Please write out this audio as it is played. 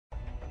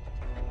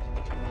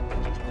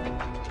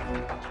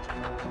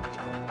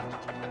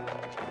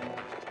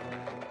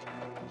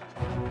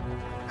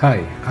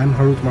Hi, I'm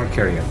Harut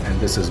Markarian, and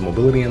this is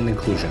Mobility and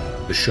Inclusion,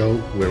 the show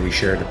where we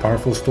share the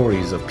powerful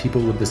stories of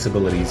people with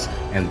disabilities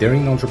and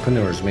daring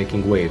entrepreneurs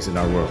making waves in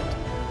our world.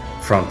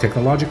 From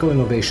technological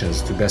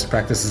innovations to best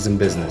practices in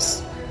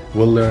business,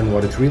 we'll learn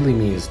what it really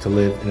means to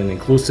live in an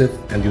inclusive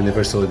and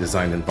universally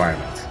designed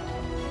environment.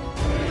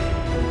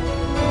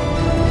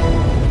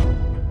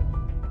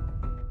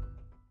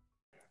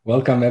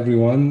 Welcome,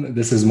 everyone.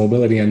 This is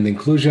Mobility and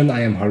Inclusion.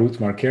 I am Harut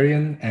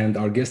Markarian, and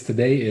our guest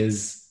today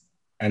is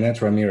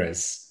Annette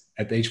Ramirez.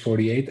 At age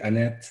 48,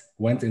 Annette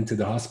went into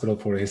the hospital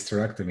for a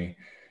hysterectomy.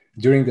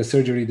 During the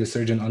surgery, the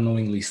surgeon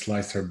unknowingly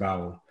sliced her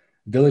bowel.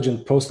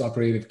 Diligent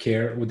post-operative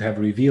care would have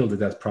revealed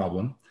that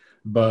problem,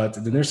 but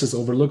the nurses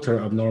overlooked her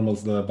abnormal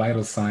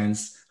vital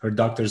signs. Her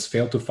doctors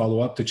failed to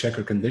follow up to check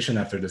her condition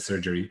after the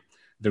surgery.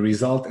 The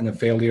result in a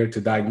failure to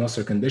diagnose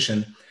her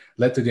condition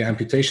led to the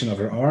amputation of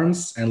her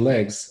arms and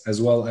legs, as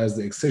well as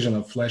the excision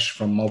of flesh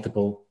from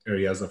multiple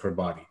areas of her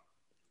body.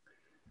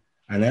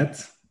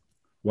 Annette,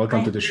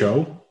 welcome to the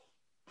show.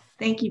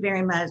 Thank you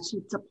very much.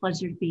 It's a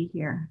pleasure to be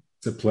here.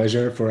 It's a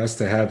pleasure for us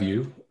to have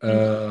you.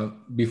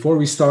 Before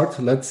we start,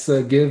 let's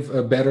give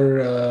a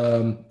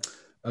better,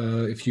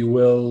 if you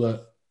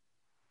will,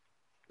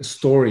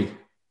 story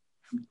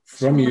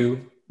from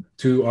you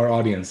to our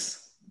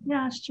audience.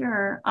 Yeah,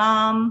 sure.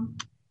 On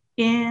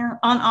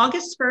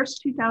August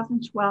 1st,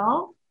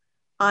 2012,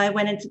 I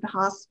went into the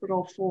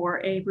hospital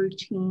for a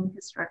routine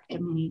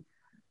hysterectomy.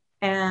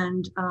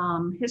 And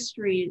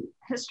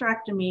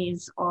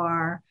hysterectomies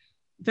are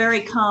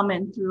very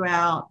common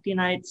throughout the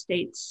United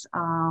States.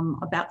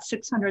 About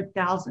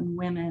 600,000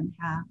 women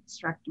have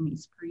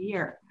hysterectomies per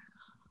year.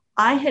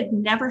 I had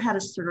never had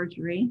a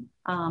surgery,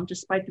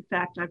 despite the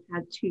fact I've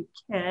had two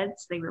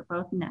kids. They were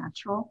both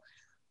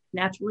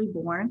naturally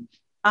born.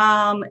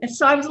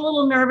 So I was a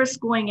little nervous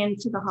going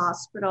into the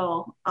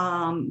hospital,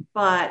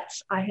 but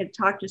I had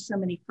talked to so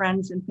many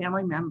friends and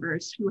family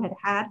members who had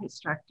had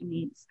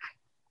hysterectomies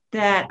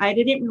that I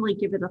didn't really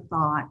give it a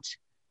thought.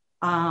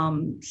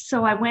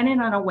 So I went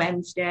in on a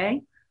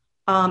Wednesday,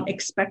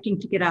 expecting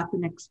to get out the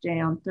next day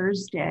on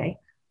Thursday.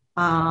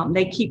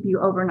 They keep you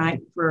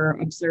overnight for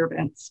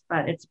observance,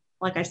 but it's,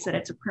 like I said,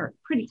 it's a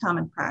pretty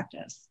common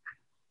practice.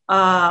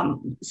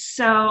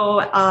 So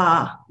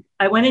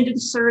I went into the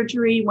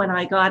surgery. When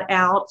I got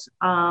out,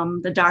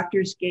 the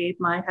doctors gave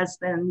my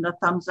husband the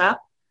thumbs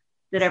up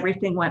that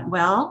everything went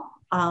well.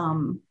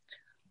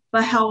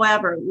 But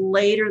however,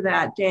 later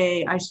that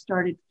day, I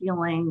started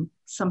feeling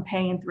some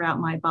pain throughout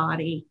my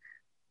body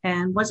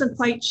and wasn't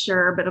quite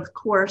sure, but of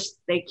course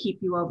they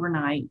keep you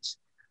overnight.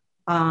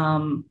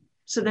 So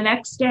the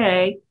next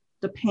day,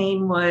 the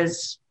pain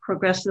was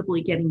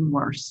progressively getting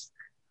worse.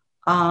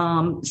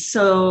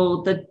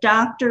 So the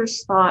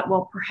doctors thought,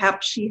 well,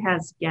 perhaps she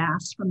has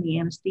gas from the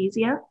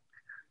anesthesia.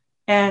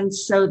 And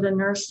so the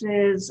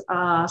nurses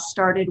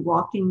started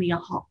walking me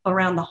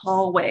around the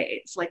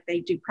hallways like they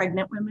do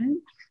pregnant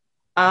women,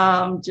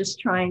 just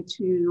trying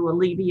to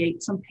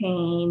alleviate some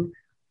pain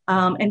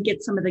and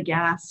get some of the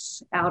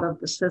gas out of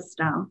the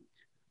system.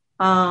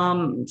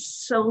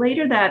 So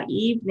later that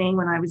evening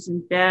when I was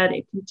in bed,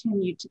 it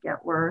continued to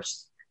get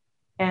worse.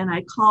 And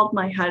I called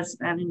my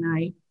husband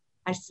and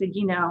I said,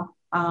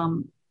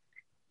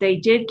 they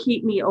did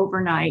keep me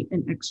overnight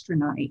an extra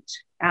night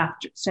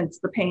since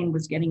the pain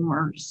was getting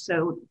worse.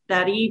 So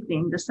that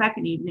evening, the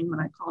second evening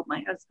when I called my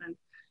husband,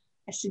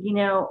 I said,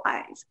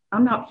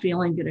 I'm not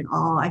feeling good at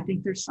all. I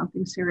think there's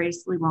something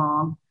seriously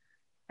wrong.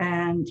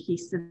 And he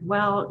said,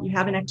 well, you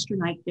have an extra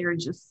night there.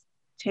 Just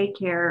take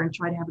care and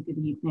try to have a good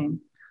evening.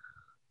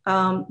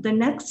 The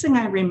next thing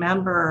I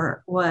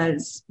remember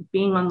was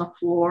being on the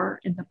floor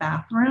in the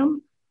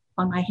bathroom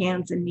on my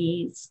hands and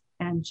knees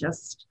and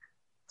just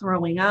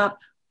throwing up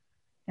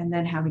and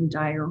then having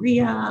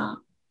diarrhea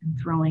and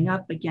throwing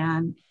up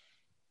again.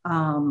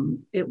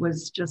 It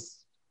was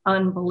just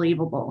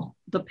unbelievable,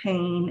 the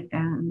pain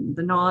and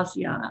the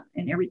nausea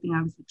and everything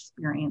I was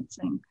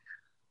experiencing.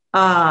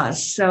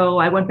 So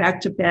I went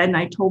back to bed and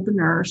I told the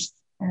nurse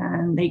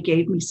and they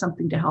gave me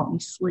something to help me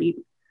sleep.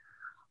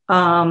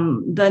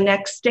 The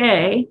next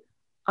day,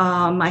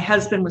 my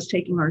husband was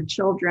taking our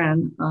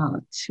children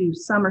to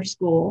summer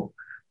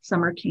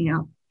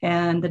camp,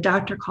 and the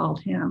doctor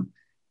called him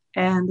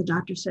and the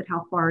doctor said,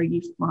 how far are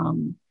you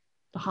from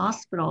the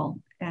hospital?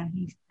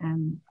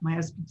 And my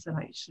husband said,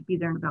 I should be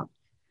there in about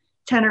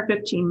 10 or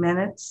 15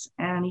 minutes.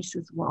 And he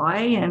says, why?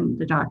 And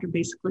the doctor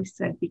basically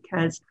said,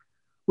 because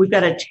we've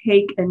got to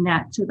take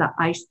Annette to the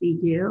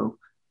ICU.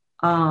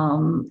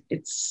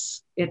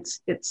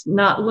 It's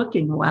not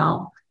looking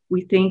well.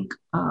 We think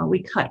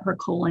we cut her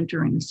colon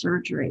during the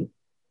surgery.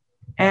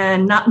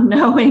 And not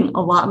knowing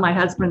a lot, my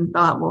husband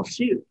thought, well,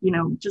 shoot,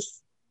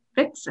 just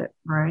fix it,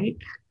 right?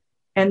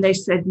 And they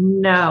said,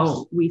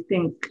 no, we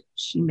think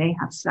she may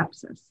have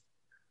sepsis.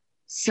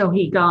 So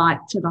he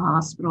got to the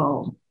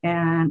hospital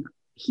and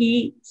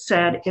he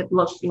said it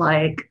looked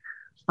like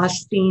a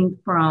scene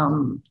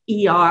from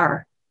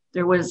ER.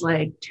 There was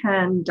like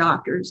 10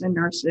 doctors and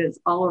nurses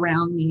all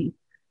around me.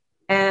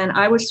 And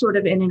I was sort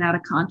of in and out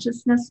of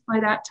consciousness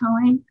by that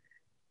time.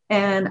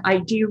 And I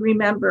do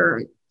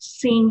remember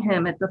seeing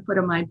him at the foot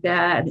of my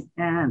bed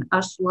and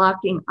us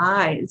locking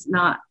eyes,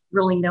 not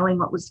really knowing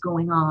what was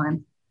going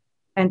on.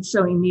 And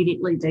so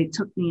immediately they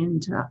took me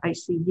into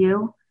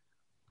ICU.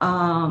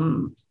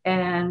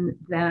 And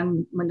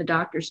then when the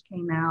doctors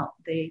came out,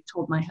 they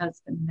told my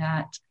husband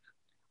that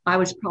I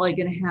was probably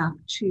going to have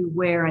to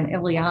wear an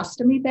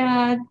ileostomy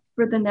bag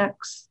for the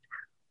next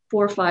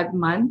 4 or 5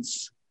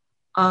 months,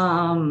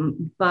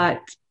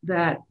 but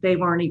that they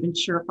weren't even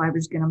sure if I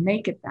was going to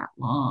make it that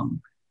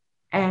long.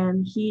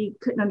 And he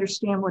couldn't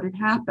understand what had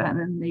happened.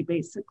 And they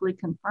basically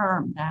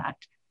confirmed that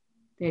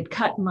they had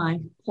cut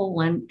my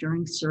colon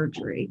during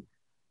surgery.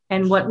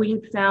 And what we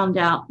had found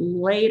out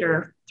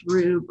later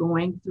through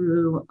going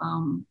through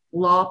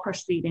law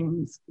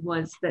proceedings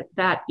was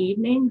that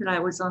evening that I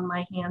was on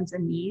my hands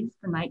and knees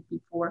the night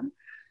before,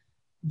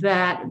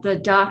 that the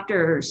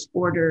doctors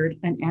ordered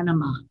an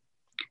enema.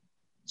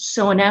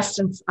 So in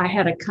essence, I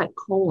had a cut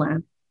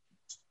colon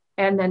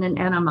and then an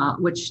enema,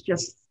 which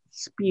just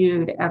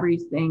spewed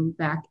everything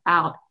back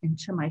out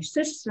into my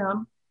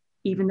system.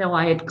 Even though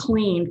I had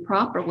cleaned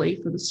properly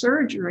for the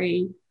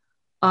surgery,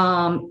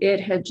 it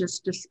had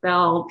just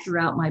dispelled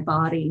throughout my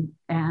body.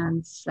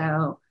 And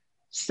so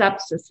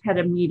sepsis had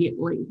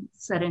immediately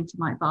set into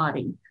my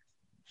body.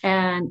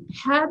 And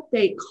had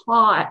they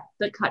caught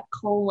the cut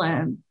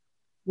colon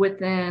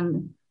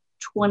within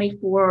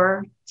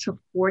 24 to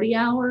 40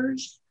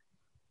 hours,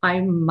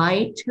 I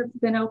might have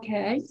been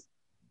okay.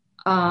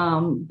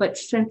 But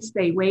since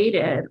they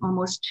waited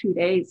almost 2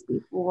 days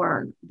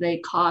before they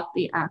caught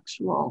the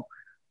actual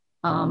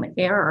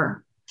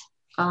error,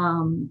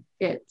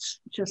 it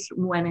just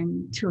went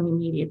into an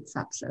immediate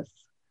sepsis.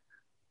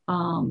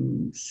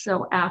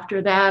 So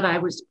after that, I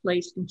was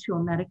placed into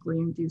a medically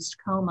induced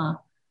coma,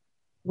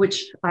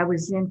 which I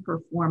was in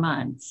for 4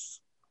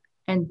 months.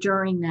 And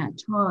during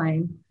that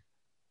time,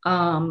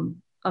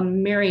 a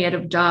myriad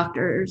of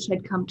doctors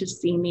had come to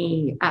see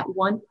me. At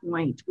one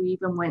point, we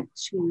even went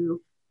to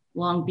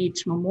Long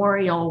Beach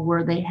Memorial,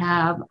 where they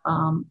have,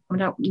 I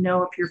don't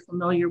know if you're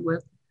familiar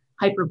with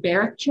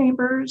hyperbaric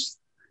chambers,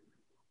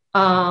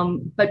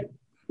 but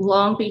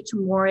Long Beach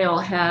Memorial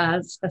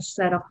has a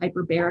set of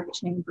hyperbaric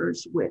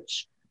chambers,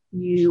 which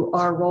you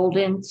are rolled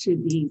into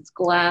these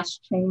glass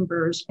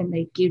chambers and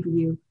they give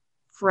you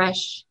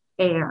fresh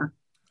air.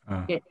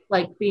 It's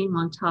like being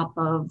on top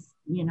of,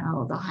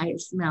 the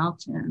highest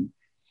mountain.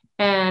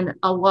 And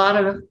a lot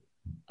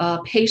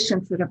of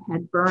patients that have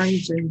had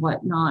burns and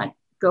whatnot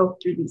go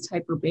through these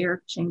hyperbaric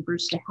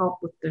chambers to help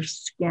with their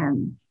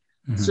skin.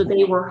 Mm-hmm. So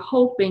they were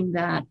hoping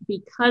that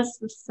because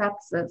the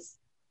sepsis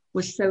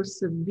was so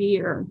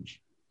severe,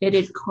 it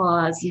had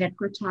caused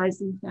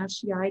necrotizing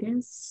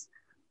fasciitis,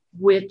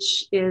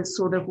 which is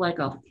sort of like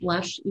a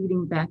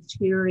flesh-eating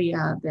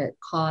bacteria that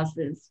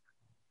causes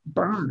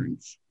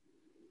burns.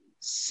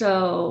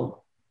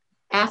 So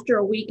after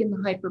a week in the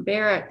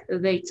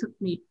hyperbaric, they took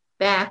me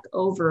back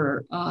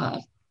over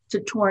to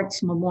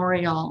Torrance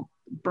Memorial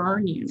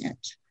Burn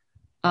Unit,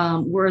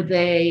 where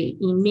they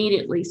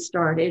immediately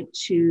started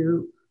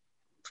to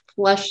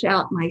flush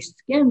out my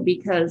skin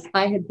because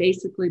I had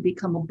basically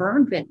become a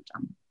burn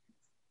victim.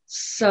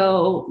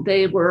 So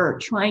they were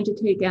trying to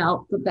take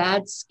out the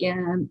bad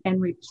skin and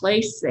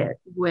replace it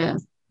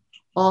with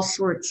all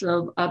sorts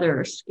of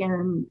other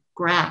skin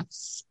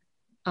grafts.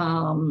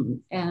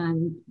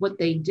 And what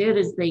they did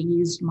is they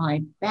used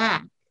my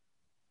back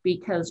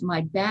because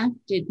my back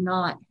did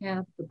not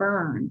have the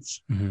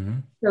burns. Mm-hmm.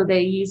 So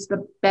they used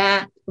the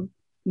back of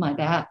my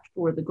back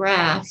for the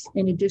grafts,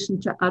 in addition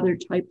to other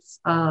types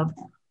of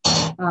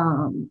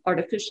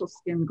artificial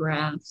skin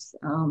grafts,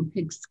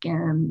 pig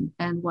skin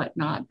and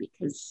whatnot,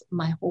 because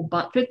my whole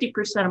body,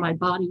 50% of my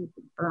body had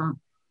been burned.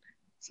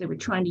 So they were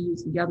trying to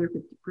use the other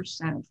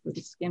 50% for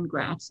the skin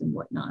grafts and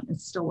whatnot.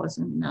 It still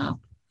wasn't enough.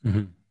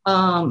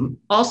 Mm-hmm.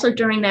 Also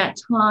during that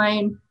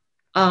time,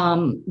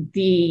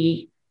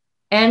 the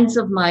ends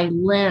of my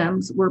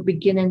limbs were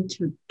beginning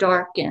to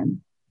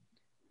darken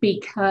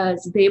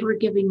because they were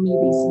giving me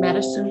these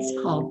medicines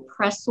called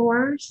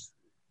pressors.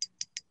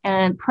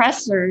 And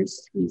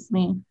pressors,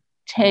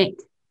 take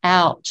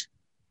out,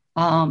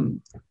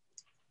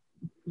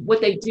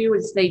 what they do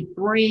is they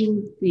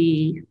bring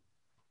the,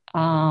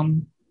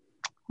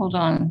 hold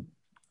on.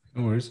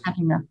 No worries.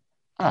 Having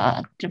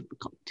a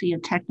difficulty, a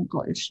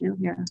technical issue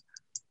here.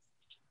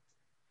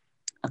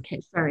 Okay,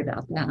 sorry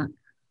about that.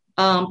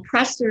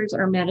 Pressors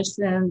are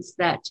medicines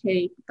that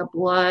take the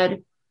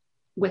blood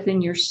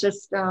within your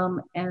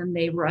system and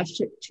they rush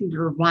it to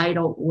your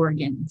vital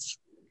organs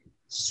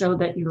so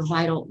that your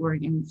vital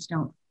organs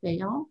don't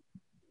fail.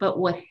 But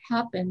what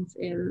happens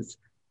is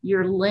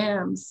your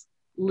limbs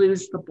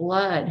lose the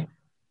blood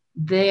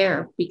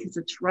there because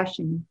it's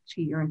rushing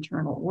to your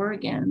internal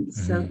organs.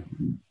 Mm-hmm.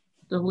 So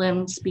the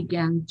limbs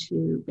begin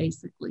to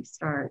basically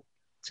start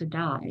to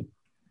die.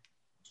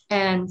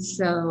 And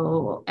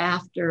so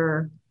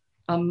after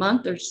a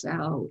month or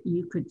so,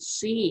 you could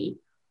see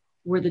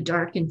where the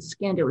darkened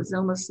skin, it was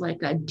almost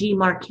like a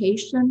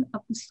demarcation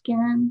of the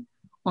skin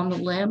on the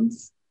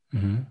limbs.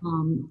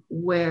 Mm-hmm.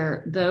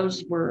 Where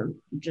those were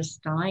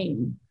just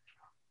dying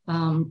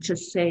to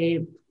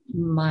save,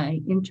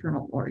 my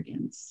internal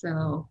organs.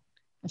 So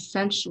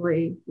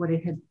essentially what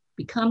it had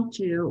become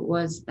to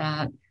was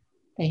that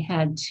they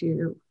had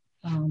to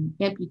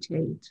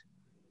amputate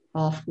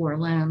all 4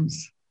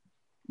 limbs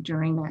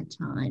during that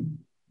time.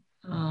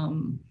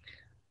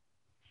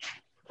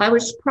 I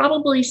was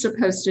probably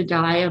supposed to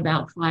die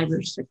about 5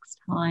 or 6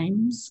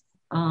 times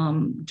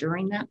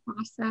during that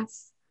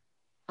process.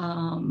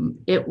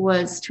 It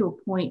was to a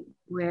point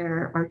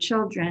where our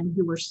children,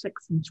 who were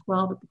 6 and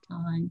 12 at the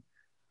time,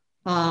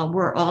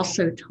 were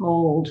also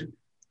told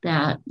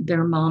that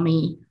their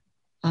mommy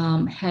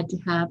had to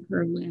have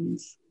her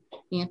limbs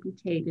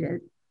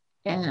amputated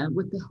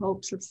with the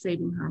hopes of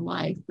saving her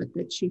life, but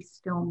that she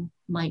still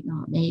might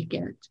not make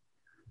it.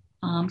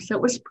 So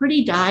it was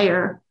pretty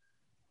dire.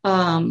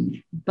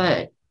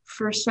 But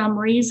for some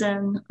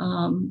reason,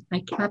 I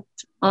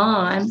kept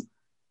on.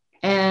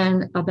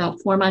 And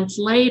about 4 months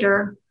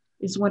later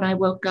is when I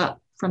woke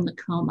up from the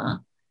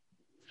coma.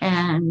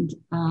 And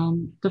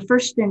the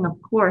first thing,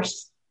 of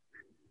course,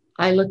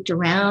 I looked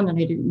around and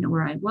I didn't know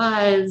where I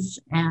was.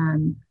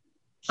 And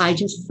I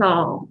just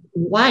saw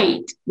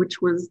white,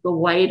 which was the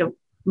white of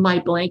my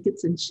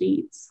blankets and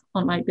sheets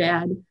on my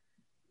bed.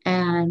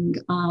 And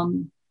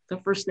the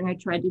first thing I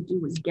tried to do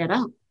was get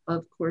up,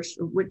 of course,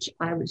 of which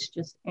I was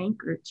just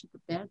anchored to the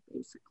bed,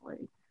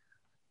 basically.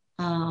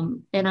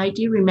 And I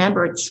do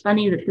remember, it's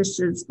funny that this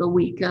is the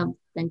week of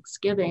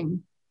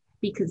Thanksgiving,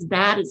 because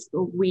that is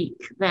the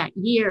week that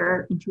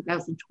year in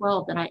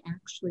 2012 that I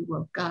actually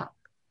woke up.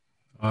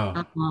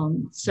 Wow.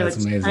 So That's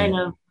it's amazing. kind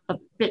of a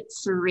bit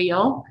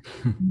surreal.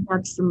 I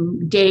have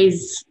some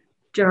days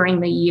during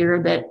the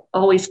year that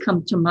always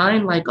come to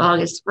mind, like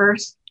August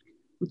 1st,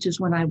 which is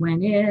when I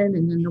went in,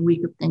 and then the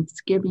week of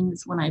Thanksgiving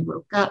is when I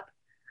woke up.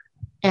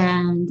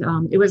 And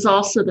it was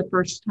also the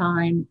first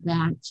time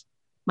that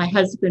my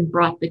husband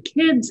brought the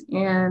kids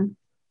in.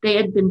 They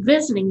had been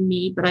visiting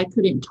me, but I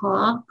couldn't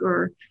talk,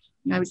 or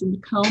I was in the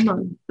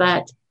coma.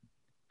 But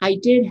I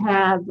did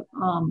have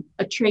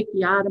a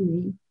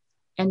tracheotomy,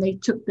 and they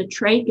took the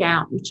trach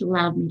out, which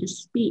allowed me to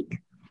speak.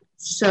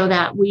 So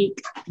that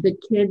week, the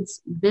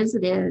kids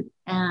visited,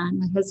 and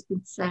my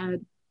husband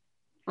said,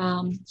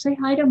 say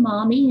hi to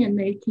mommy. And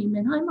they came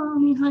in, hi,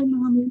 mommy, hi,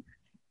 mommy.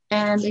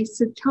 And they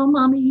said, tell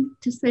mommy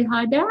to say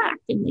hi back.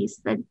 And they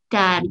said,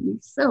 Daddy, you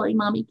silly,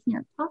 mommy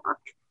can't talk.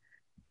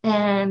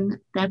 And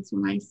that's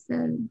when I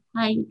said,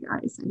 hi, you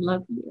guys, I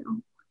love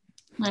you.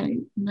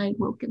 And I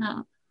woken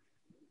up.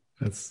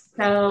 That's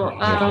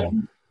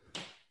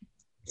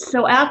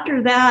so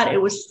after that,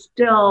 it was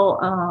still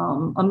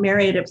a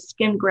myriad of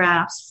skin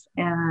grafts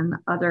and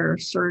other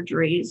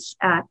surgeries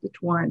at the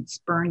Torrance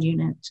Burn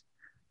Unit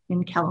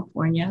in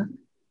California.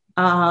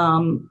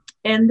 And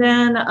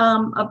then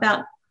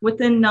about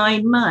within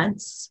 9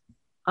 months,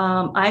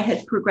 I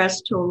had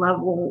progressed to a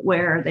level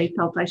where they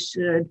felt I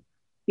should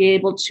be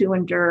able to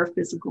endure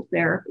physical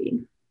therapy.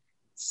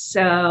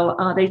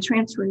 So they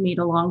transferred me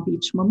to Long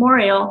Beach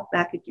Memorial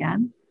back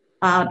again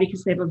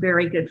because they have a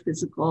very good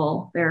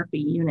physical therapy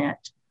unit.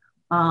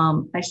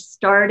 I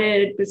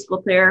started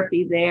physical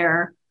therapy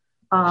there.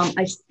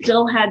 I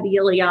still had the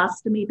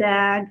ileostomy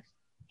bag,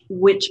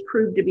 which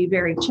proved to be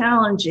very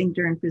challenging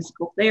during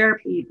physical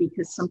therapy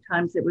because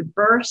sometimes it would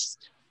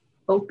burst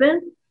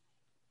open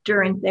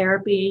during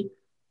therapy.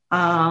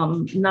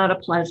 Not a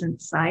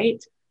pleasant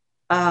sight.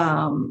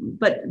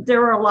 But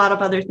there were a lot of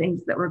other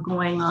things that were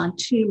going on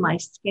too. My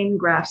skin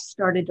grafts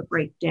started to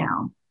break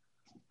down.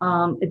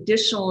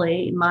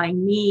 Additionally, my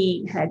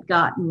knee had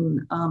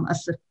gotten a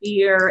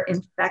severe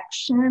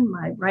infection,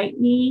 my right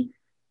knee.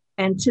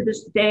 And to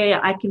this day,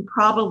 I can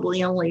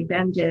probably only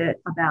bend it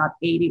about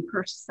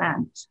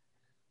 80%.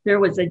 There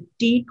was a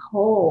deep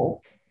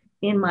hole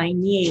in my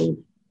knee,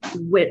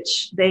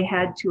 which they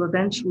had to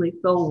eventually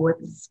fill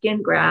with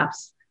skin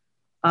grafts.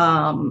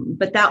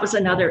 But that was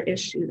another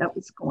issue that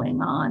was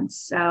going on.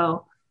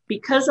 So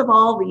because of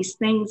all these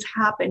things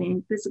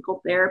happening,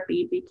 physical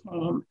therapy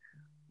became,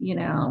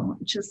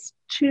 just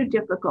too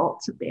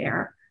difficult to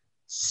bear.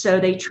 So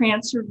they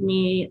transferred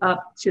me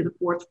up to the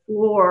 4th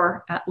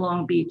floor at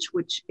Long Beach,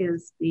 which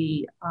is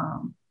the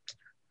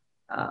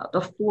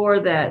floor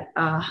that,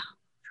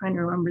 trying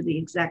to remember the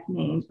exact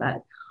name,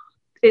 but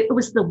it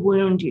was the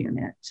wound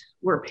unit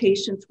where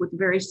patients with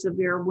very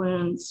severe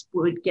wounds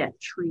would get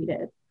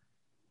treated.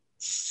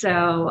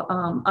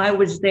 So I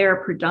was there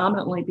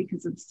predominantly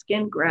because of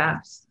skin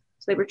grafts.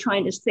 So they were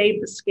trying to save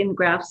the skin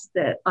grafts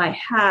that I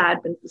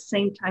had, but at the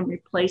same time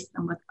replace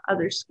them with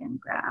other skin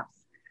grafts.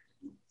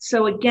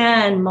 So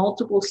again,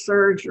 multiple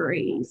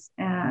surgeries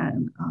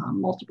and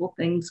multiple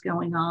things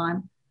going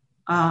on.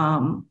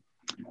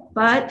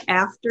 But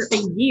after a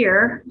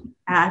year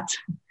at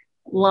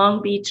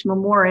Long Beach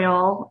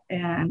Memorial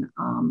and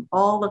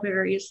all the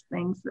various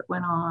things that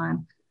went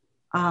on,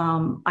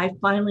 I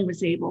finally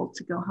was able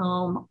to go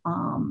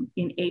home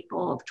in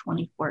April of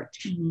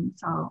 2014.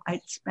 So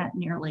I'd spent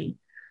nearly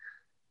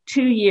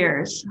 2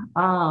 years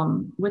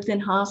within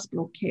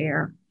hospital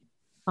care.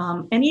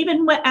 And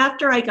even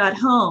after I got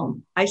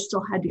home, I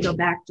still had to go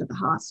back to the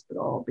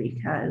hospital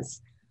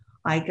because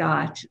I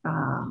got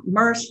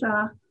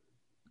MRSA.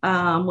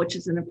 which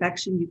is an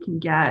infection you can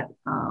get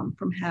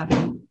from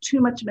having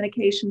too much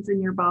medications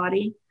in your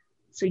body.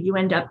 So you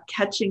end up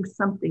catching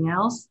something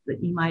else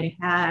that you might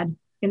have had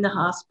in the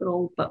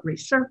hospital, but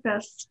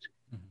resurfaced.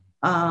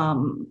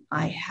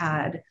 I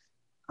had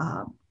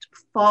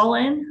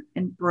fallen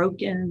and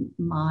broken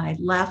my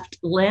left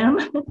limb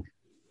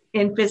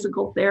in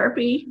physical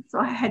therapy. So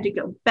I had to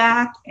go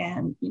back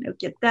and,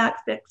 get that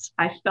fixed.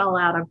 I fell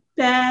out of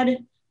bed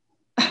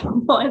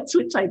once,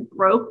 which I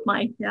broke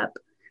my hip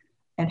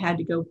and had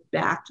to go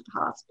back to the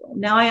hospital.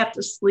 Now I have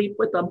to sleep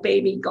with a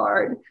baby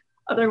guard.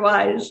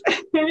 Otherwise,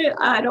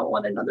 I don't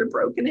want another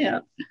broken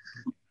hip.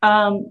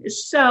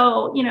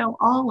 So,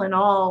 all in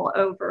all,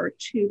 over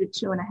 2 to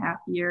 2.5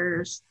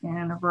 years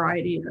in a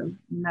variety of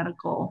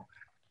medical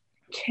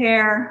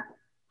care,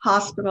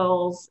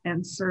 hospitals,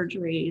 and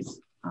surgeries.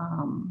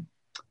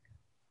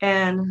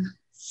 And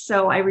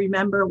so I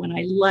remember when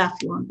I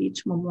left Long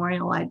Beach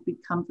Memorial, I'd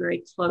become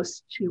very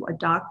close to a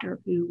doctor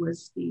who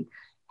was the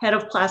head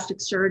of plastic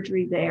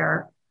surgery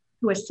there,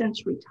 who has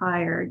since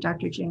retired,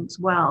 Dr. James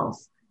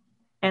Wells.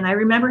 And I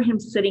remember him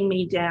sitting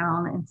me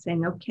down and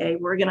saying, okay,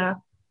 we're going to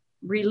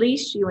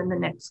release you in the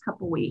next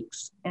couple of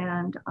weeks.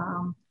 And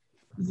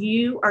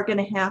you are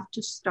going to have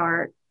to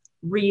start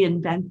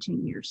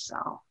reinventing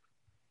yourself.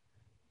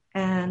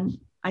 And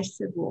I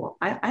said, well,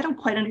 I don't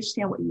quite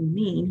understand what you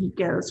mean. He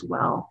goes,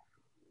 well,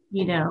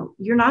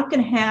 you're not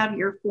going to have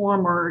your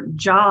former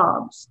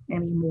jobs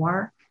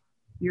anymore.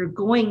 You're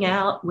going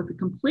out with a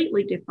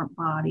completely different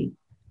body.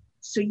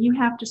 So you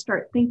have to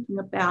start thinking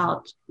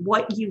about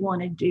what you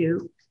want to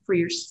do for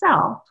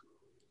yourself.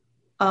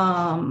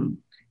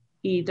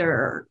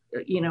 Either,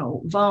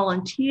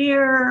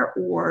 volunteer,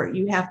 or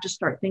you have to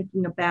start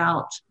thinking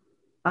about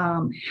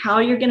how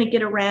you're going to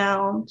get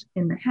around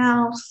in the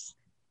house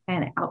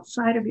and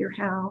outside of your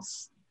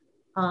house.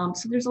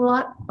 So there's a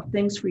lot of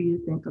things for you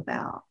to think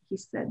about. He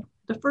said,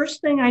 the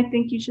first thing I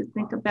think you should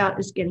think about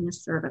is getting a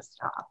service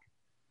dog.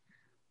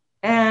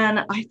 And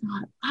I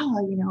thought,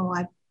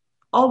 I've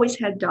always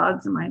had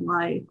dogs in my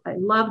life. I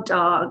love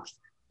dogs.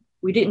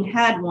 We didn't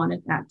have one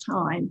at that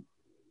time.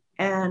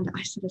 And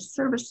I said, a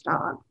service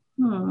dog.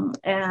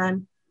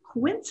 And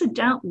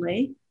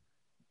coincidentally,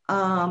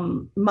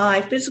 one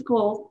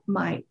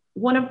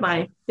of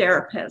my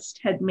therapists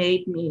had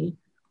made me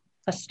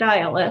a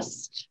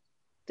stylist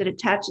that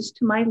attaches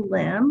to my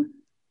limb.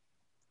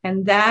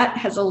 And that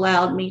has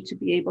allowed me to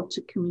be able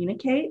to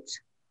communicate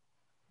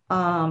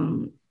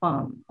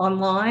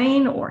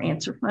online or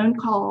answer phone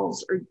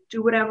calls or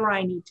do whatever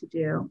I need to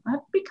do. I've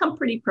become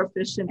pretty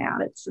proficient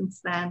at it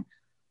since then.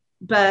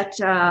 But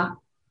I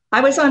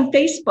was on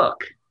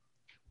Facebook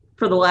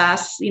for the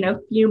last,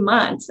 few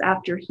months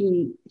after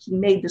he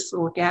made this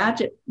little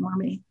gadget for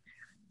me.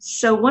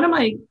 So one of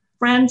my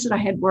friends that I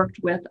had worked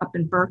with up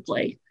in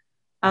Berkeley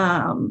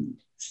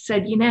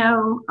said,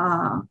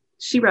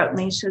 she wrote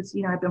me, she says,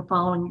 I've been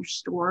following your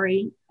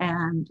story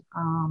and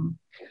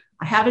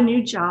I have a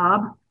new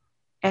job.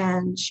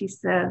 And she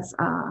says,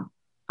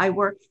 I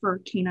work for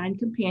Canine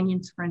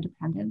Companions for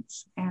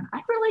Independence. And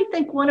I really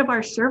think one of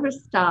our service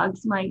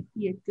dogs might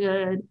be a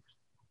good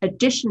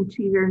addition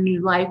to your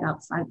new life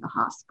outside the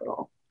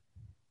hospital.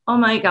 Oh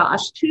my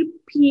gosh, 2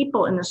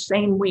 people in the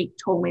same week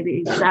told me the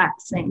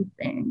exact same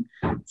thing.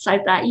 So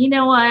I thought, you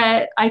know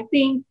what? I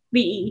think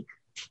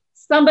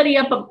somebody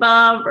up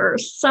above or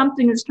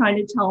something is trying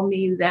to tell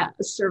me that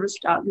a service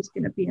dog is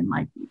going to be in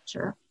my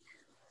future.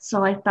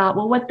 So I thought,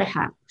 well, what the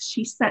heck?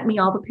 She sent me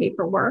all the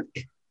paperwork,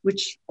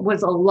 which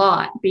was a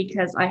lot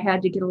because I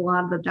had to get a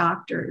lot of the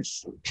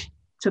doctors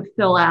to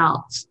fill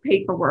out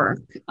paperwork.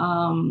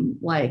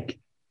 Like,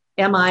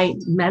 am I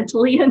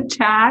mentally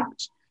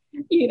intact?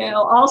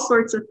 All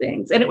sorts of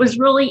things. And it was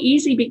really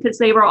easy because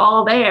they were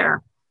all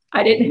there.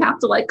 I didn't have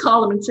to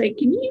call them and say,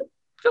 can you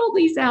fill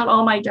these out?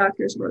 All my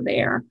doctors were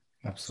there.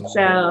 Absolutely.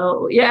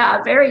 So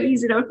yeah, very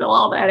easy to fill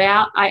all that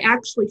out. I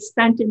actually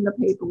sent in the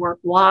paperwork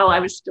while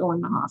I was still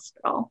in the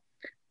hospital.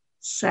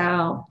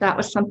 So that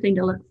was something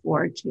to look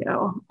forward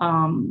to.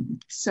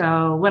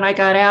 So when I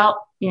got out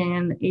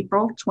in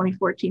April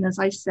 2014, as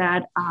I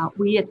said,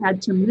 we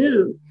had to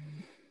move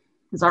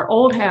because our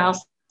old house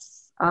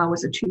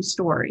was a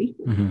 2-story.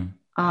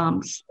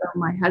 Mm-hmm. So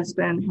my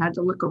husband had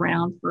to look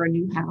around for a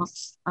new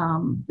house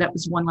that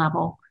was 1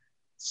 level.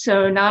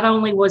 So not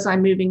only was I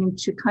moving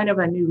into kind of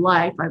a new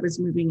life, I was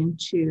moving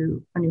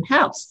into a new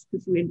house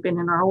because we had been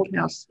in our old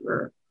house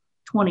for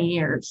 20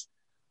 years.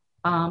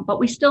 But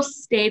we still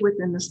stayed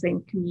within the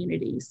same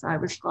community. So I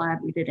was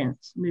glad we didn't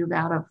move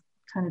out of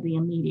kind of the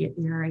immediate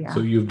area. So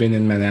you've been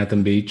in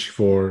Manhattan Beach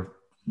for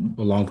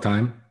a long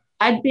time?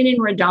 I'd been in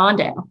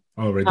Redondo.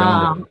 Oh,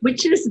 Redondo.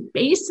 Which is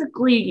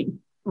basically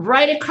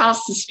right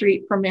across the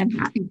street from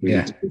Manhattan Beach.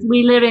 Yeah.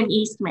 We live in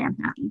East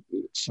Manhattan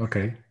Beach.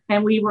 Okay.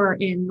 And we were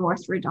in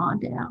North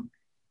Redondo.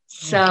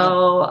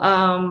 So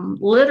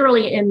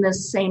literally in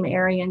this same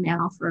area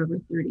now for over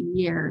 30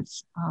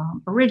 years,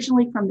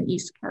 originally from the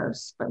East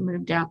Coast, but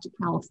moved out to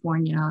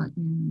California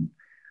in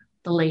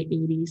the late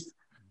 80s.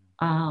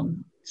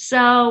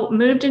 So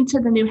moved into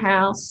the new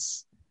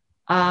house.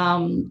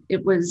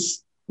 It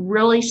was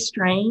really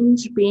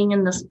strange being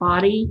in this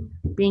body,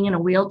 being in a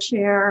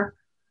wheelchair,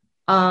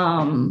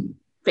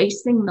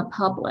 facing the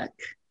public.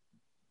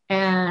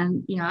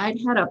 And,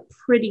 I'd had a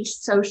pretty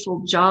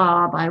social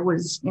job. I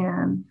was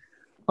in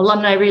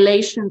alumni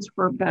relations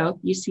for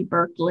both UC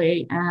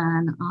Berkeley,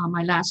 and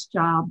my last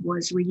job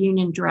was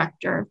reunion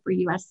director for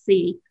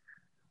USC.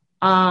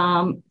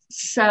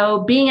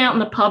 So being out in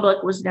the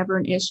public was never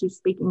an issue,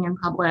 speaking in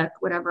public,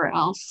 whatever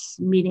else,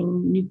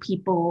 meeting new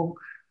people,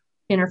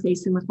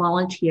 interfacing with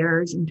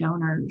volunteers and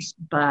donors,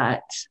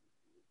 but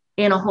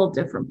in a whole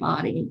different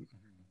body.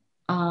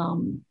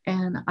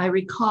 And I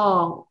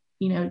recall,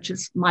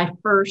 just my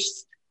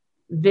first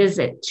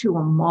visit to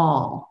a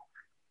mall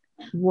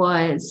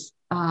was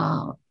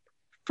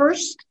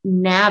first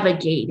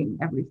navigating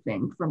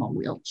everything from a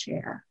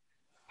wheelchair,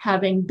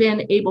 having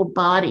been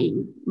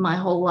able-bodied my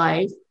whole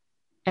life,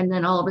 and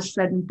then all of a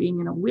sudden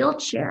being in a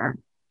wheelchair.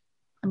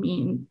 I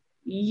mean,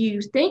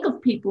 you think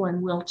of people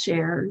in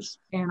wheelchairs,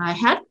 and I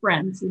had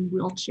friends in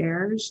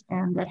wheelchairs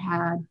and that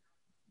had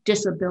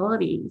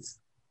disabilities,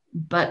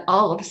 but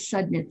all of a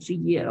sudden it's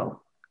you.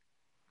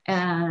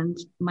 And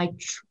my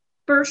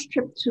first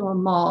trip to a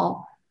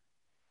mall,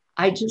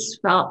 I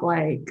just felt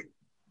like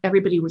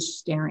everybody was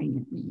staring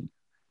at me,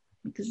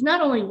 because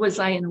not only was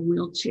I in a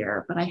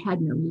wheelchair, but I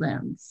had no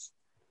limbs.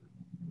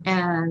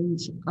 And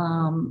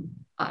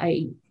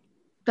I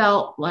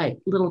felt like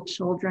little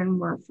children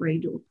were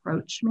afraid to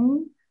approach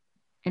me,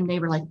 and they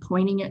were like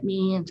pointing at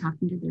me and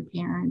talking to their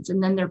parents.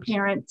 And then their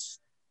parents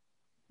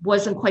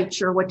wasn't quite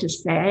sure what to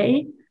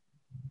say.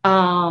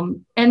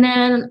 And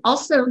then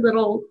also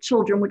little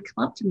children would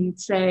come up to me and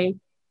say,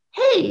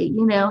 hey,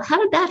 how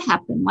did that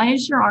happen? Why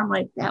is your arm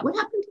like that? What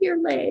happened to your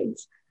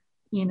legs?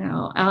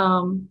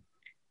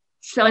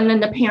 So, and then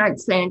the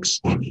parents saying,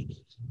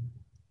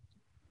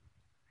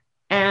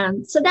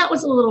 and so that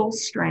was a little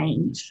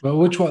strange. Well,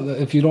 which one,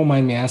 if you don't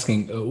mind me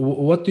asking,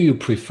 what do you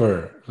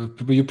prefer?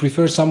 Do you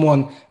prefer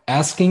someone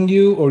asking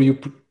you, or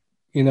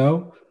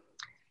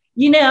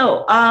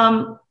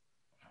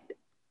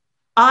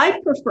I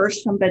prefer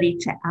somebody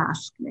to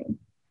ask me.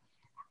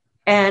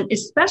 And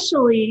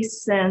especially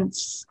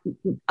since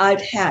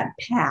I've had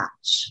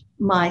Patch,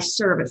 my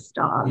service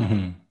dog,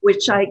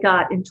 which I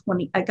got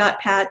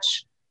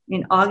Patch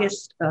in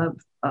August of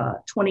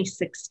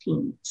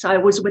 2016. So I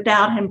was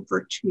without him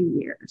for 2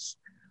 years.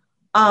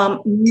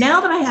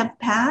 Now that I have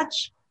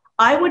Patch,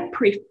 I would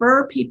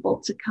prefer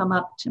people to come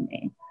up to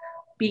me,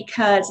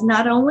 because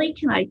not only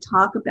can I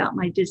talk about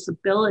my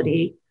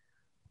disability,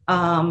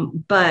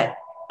 but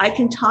I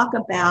can talk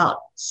about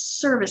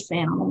service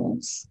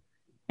animals,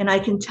 and I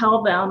can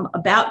tell them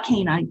about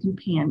canine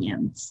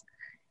companions,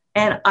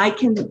 and I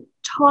can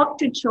talk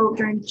to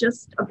children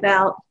just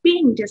about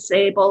being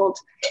disabled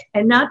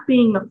and not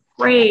being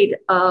afraid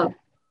of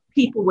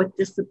people with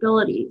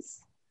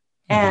disabilities.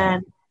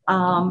 And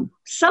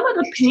some of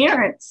the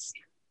parents,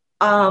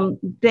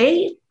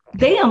 they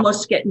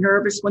almost get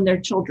nervous when their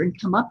children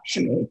come up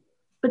to me,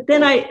 but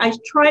then I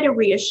try to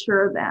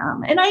reassure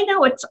them. And I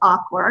know it's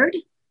awkward.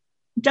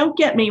 Don't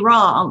get me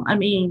wrong. I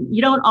mean,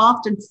 you don't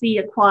often see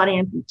a quad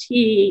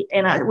amputee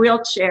in a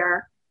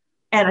wheelchair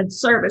and a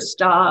service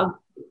dog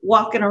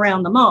walking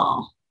around the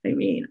mall. I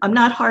mean, I'm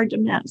not hard to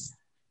miss.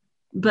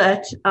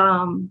 But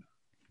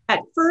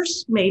at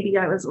first, maybe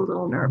I was a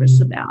little nervous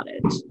about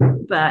it.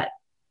 But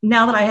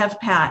now that I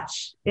have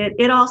Patch,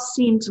 it all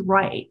seems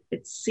right.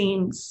 It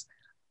seems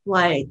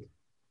like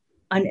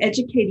I'm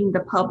educating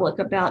the public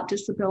about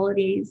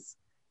disabilities.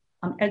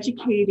 I'm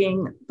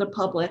educating the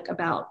public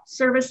about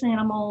service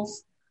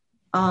animals.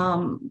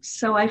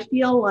 So I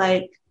feel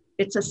like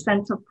it's a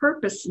sense of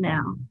purpose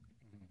now.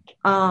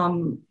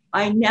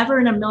 I never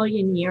in a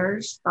million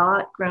years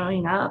thought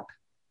growing up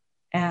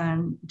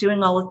and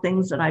doing all the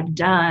things that I've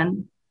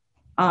done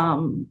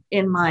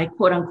in my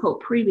quote unquote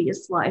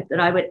previous life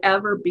that I would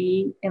ever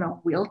be in a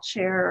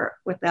wheelchair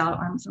without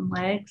arms and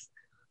legs.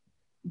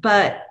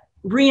 But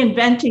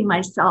reinventing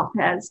myself,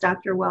 as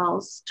Dr.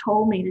 Wells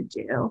told me to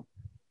do,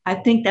 I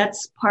think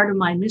that's part of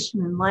my mission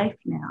in life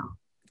now.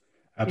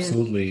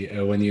 Absolutely.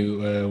 When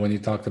you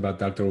talked about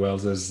Dr.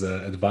 Wells's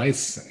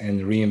advice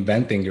and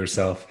reinventing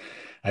yourself,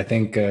 I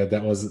think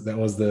that was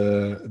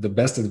the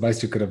best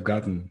advice you could have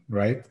gotten,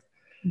 right?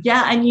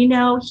 Yeah, and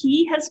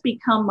he has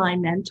become my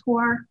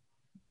mentor,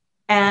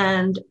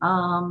 and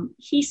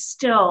he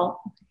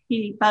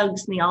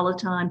bugs me all the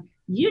time.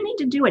 You need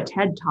to do a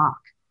TED Talk.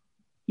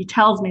 He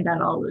tells me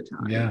that all the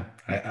time. Yeah,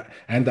 I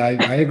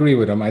agree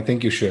with him. I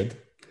think you should.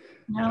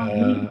 No,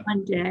 maybe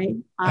one day.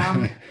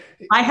 I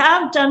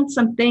have done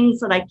some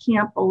things that I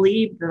can't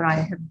believe that I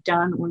have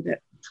done or that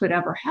could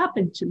ever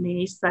happen to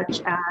me,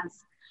 such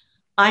as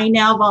I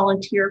now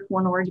volunteer for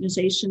an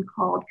organization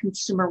called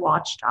Consumer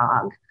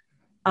Watchdog.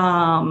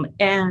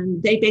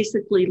 And they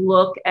basically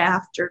look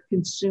after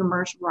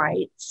consumers'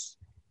 rights.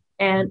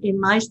 And in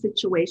my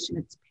situation,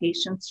 it's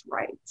patients'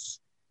 rights.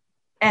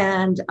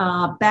 And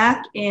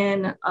back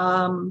in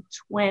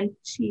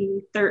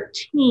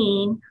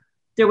 2013,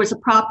 there was a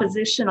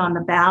proposition on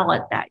the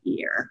ballot that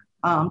year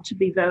to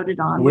be voted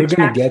on. We're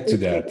going to get to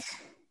that.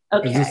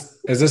 Okay.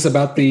 Is this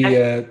about the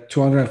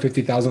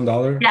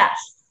 $250,000?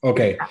 Yes.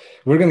 Okay,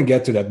 we're going to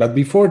get to that. But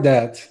before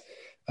that,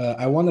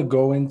 I want to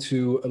go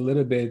into a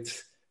little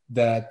bit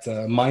that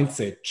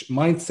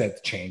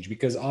mindset change,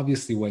 because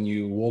obviously when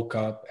you woke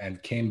up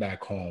and came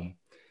back home,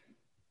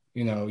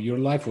 you know, your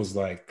life was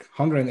like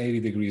 180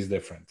 degrees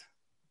different,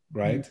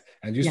 right?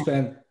 And you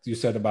you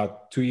said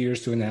about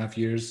 2.5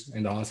 years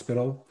in the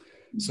hospital.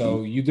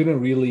 So you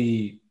didn't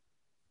really,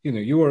 you know,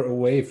 you were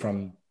away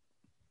from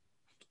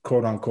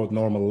quote unquote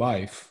normal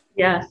life.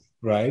 Yes.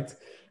 Right.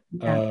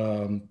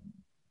 Yeah.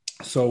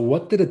 So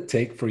what did it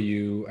take for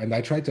you? And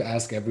I try to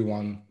ask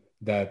everyone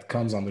that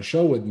comes on the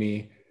show with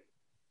me,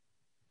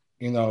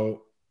 you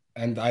know,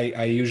 and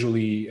I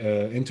usually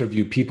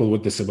interview people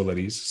with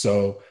disabilities.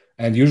 So,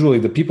 and usually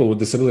the people with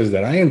disabilities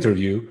that I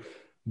interview,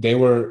 they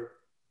were,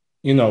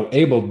 you know,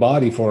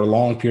 able-bodied for a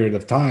long period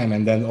of time.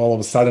 And then all of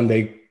a sudden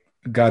they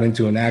got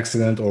into an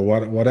accident or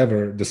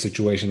whatever the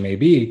situation may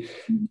be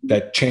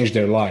that changed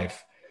their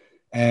life.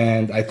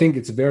 And I think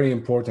it's very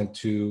important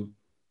to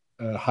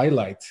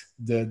highlight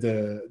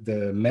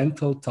the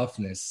mental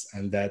toughness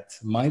and that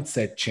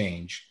mindset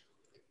change.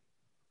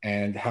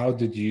 And how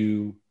did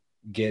you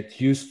get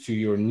used to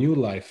your new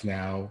life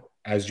now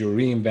as you're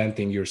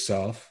reinventing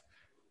yourself?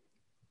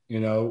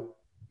 You know,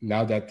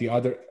 now that the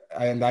other,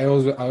 and I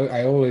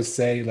always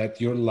say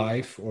that your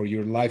life or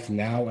your life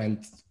now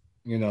and,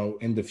 you know,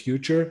 in the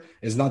future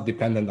is not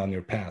dependent on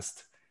your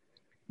past.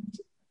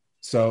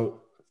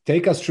 So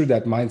take us through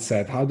that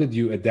mindset. How did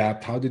you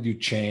adapt? How did you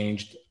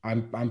change?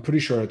 I'm pretty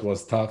sure it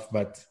was tough,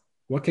 but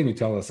what can you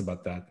tell us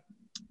about that?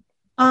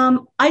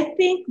 I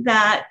think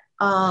that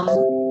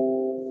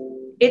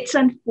it's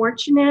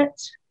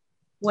unfortunate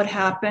what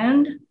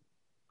happened,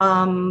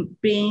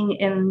 being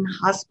in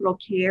hospital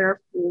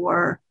care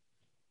for,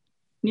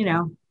 you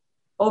know,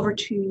 over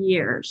 2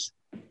 years.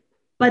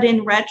 But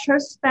in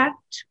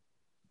retrospect,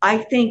 I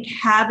think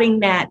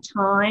having that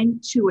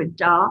time to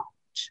adopt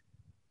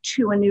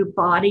to a new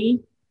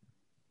body,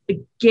 it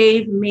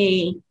gave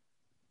me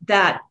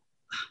that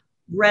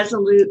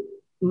resolute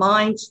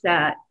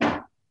mindset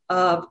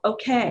of,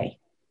 okay,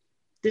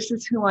 this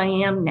is who I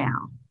am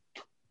now.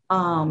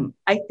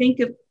 I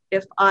think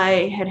if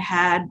I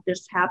had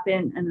this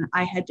happen and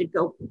I had to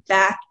go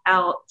back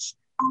out,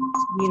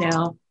 you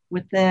know,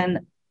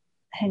 within,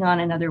 hang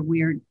on, another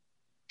weird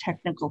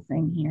technical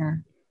thing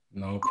here.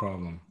 No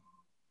problem.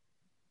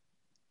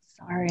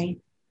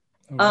 Sorry.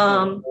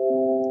 Okay.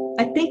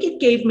 I think it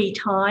gave me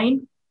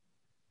time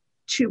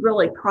to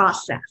really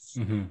process.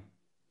 Mm-hmm.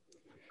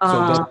 So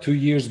that 2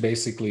 years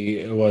basically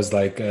it was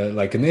like an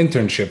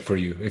internship for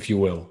you, if you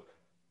will.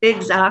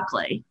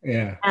 Exactly.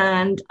 Yeah.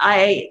 And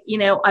I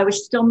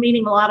was still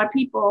meeting a lot of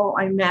people.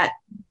 I met,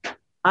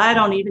 I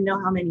don't even know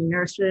how many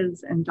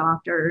nurses and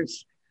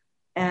doctors.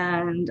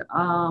 And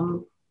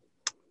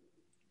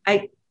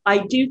I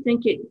do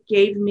think it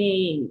gave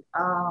me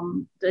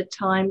the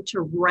time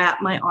to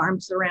wrap my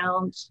arms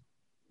around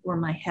or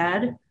my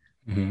head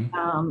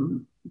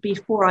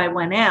before I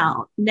went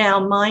out. Now,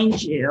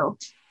 mind you,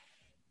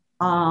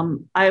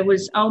 I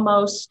was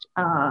almost,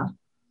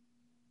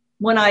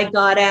 when I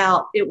got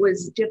out, it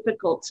was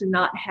difficult to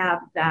not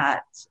have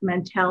that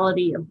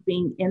mentality of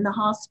being in the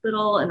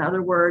hospital. In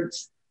other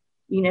words,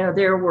 you know,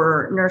 there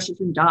were nurses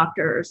and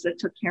doctors that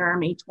took care of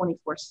me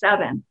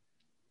 24/7.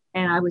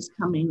 And I was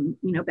coming,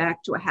 you know,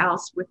 back to a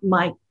house with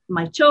my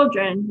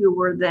children who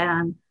were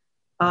then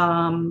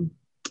 14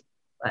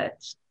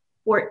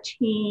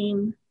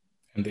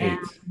 and 8.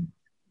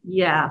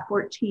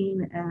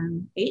 14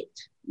 and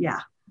 8.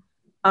 Yeah.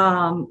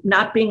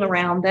 Not being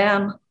around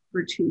them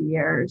for 2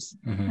 years,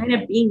 kind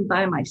of being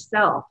by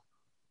myself.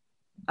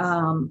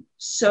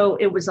 So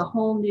it was a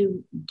whole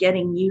new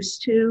getting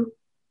used to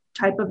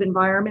type of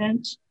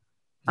environment.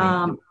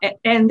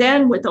 And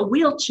then with a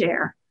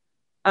wheelchair,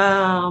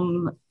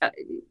 again,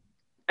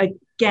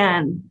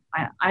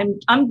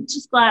 I'm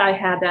just glad I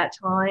had that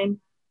time.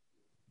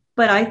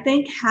 But I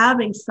think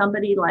having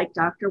somebody like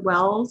Dr.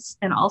 Wells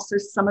and also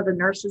some of the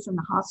nurses in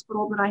the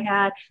hospital that I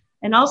had,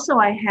 and also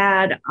I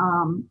had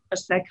a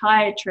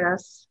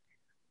psychiatrist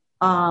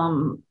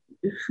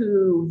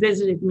who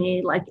visited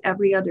me like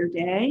every other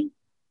day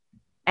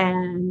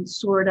and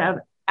sort of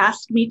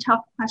asked me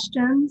tough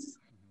questions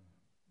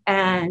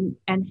and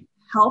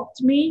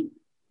helped me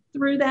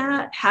through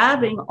that.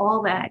 Having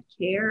all that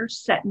care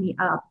set me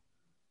up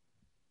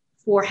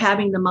for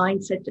having the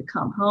mindset to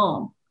come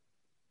home.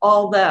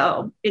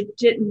 Although it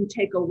didn't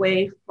take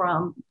away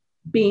from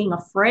being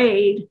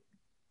afraid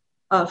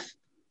of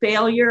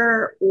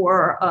failure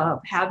or of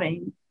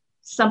having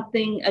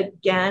something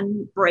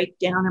again break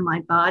down in my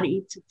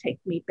body to take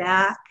me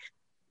back.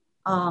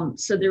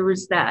 So there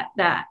was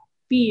that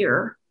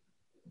fear.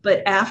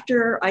 But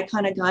after I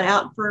kind of got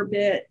out for a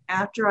bit,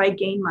 after I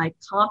gained my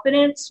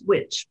confidence,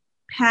 which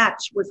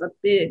Patch was a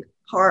big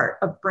part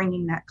of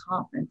bringing that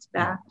confidence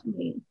back to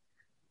me,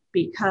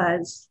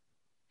 because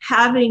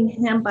having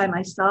him by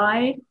my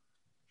side,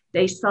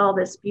 they saw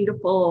this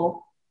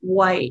beautiful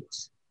white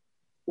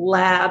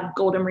lab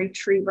golden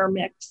retriever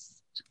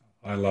mix.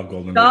 I love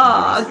golden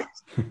dog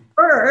retrievers.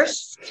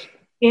 first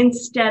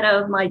instead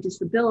of my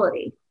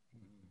disability,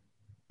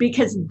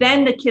 because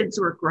then the kids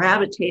were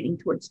gravitating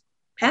towards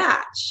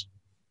Patch,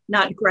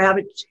 not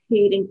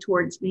gravitating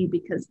towards me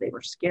because they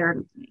were scared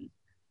of me.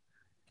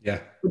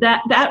 Yeah.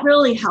 That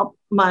really helped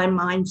my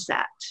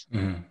mindset.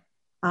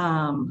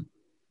 Mm-hmm.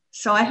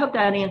 So I hope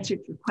that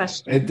answered your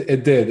question.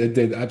 It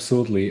did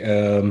absolutely.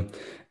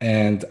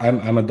 And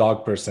I'm a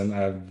dog person.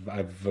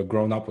 I've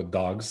grown up with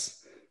dogs,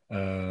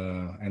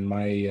 and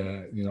my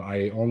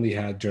I only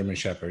had German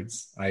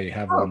Shepherds. I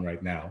have one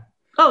right now.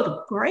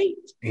 Oh, great.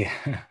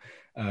 Yeah,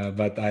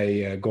 but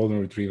Golden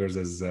Retrievers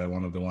is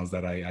one of the ones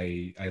that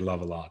I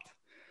love a lot.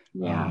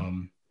 Yeah.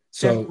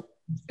 So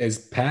is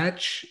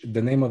Patch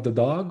the name of the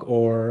dog,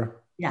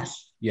 or?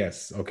 Yes.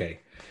 Yes.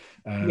 Okay.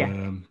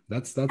 Yeah.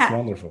 That's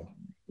wonderful.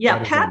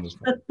 Yeah, Patch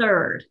the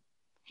third.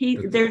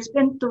 There's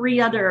been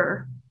 3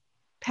 other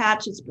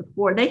Patches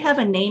before. They have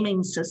a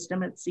naming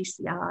system at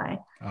CCI.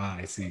 Ah,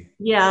 I see.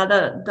 Yeah,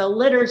 the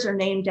litters are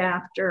named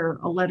after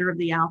a letter of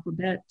the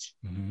alphabet.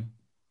 Mm-hmm.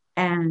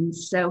 And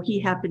so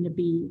he happened to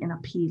be in a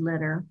P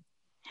litter,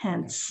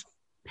 hence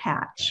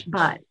Patch.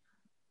 But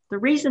the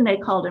reason they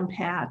called him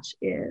Patch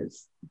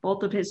is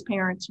both of his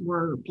parents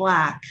were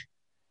Black,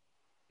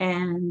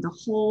 and the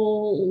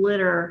whole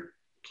litter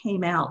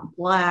came out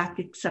Black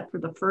except for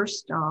the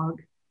first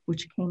dog,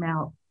 which came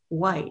out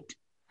white,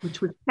 which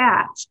was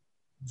Patch.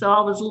 So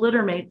all his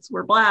litter mates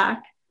were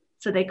Black.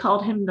 So they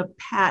called him the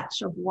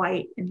Patch of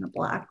white in the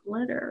Black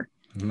litter.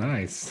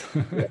 Nice.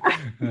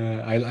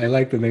 I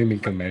like the naming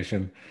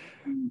convention.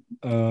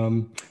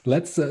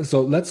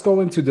 Let's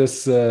go into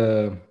this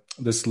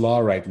law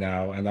right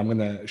now, and I'm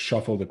gonna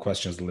shuffle the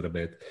questions a little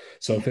bit.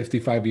 So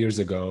 55 years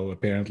ago,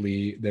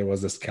 apparently there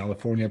was this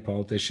California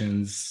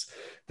politicians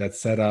that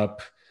set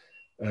up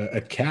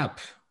a cap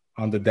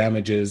on the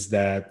damages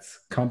that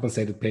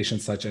compensated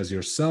patients such as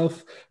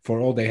yourself for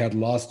all they had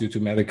lost due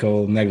to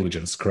medical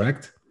negligence,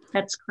 correct?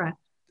 That's correct.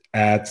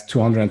 At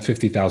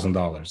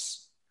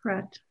 $250,000.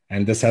 Correct.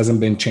 And this hasn't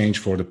been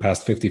changed for the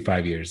past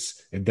 55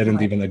 years. It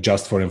didn't even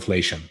adjust for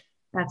inflation.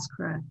 That's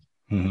correct.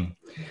 Mm-hmm.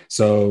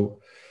 So,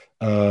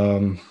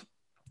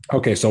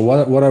 okay. So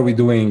what are we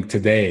doing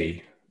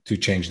today to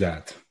change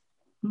that?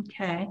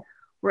 Okay.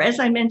 Where, as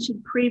I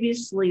mentioned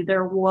previously,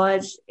 there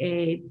was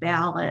a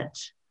ballot,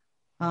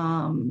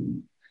 a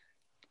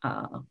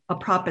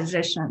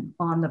proposition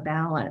on the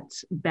ballot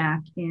back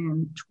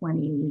in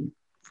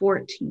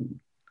 2014.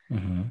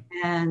 Mm-hmm.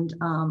 And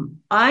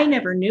I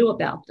never knew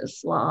about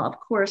this law. Of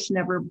course,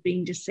 never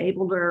being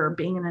disabled or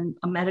being in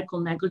a medical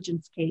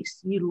negligence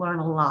case, you learn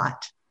a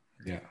lot.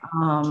 Yeah.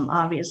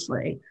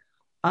 Obviously.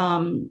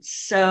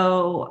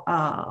 So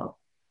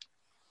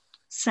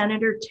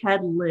Senator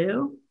Ted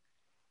Lieu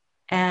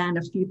and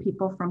a few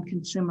people from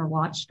Consumer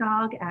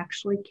Watchdog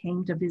actually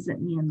came to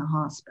visit me in the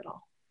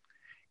hospital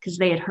because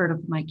they had heard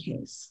of my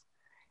case.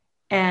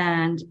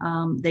 And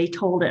they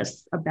told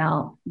us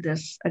about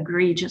this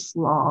egregious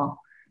law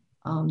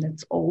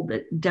that's old,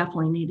 that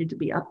definitely needed to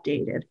be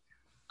updated.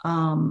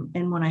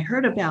 And when I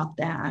heard about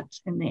that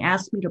and they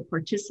asked me to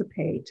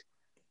participate,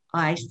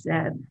 I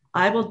said,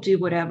 I will do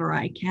whatever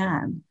I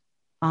can,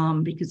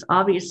 because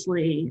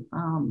obviously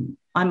I'm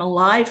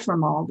alive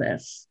from all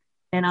this,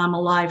 and I'm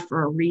alive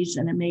for a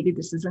reason. And maybe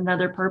this is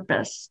another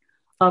purpose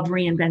of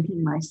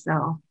reinventing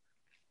myself.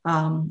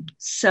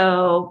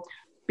 So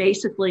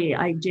basically,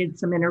 I did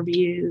some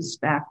interviews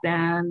back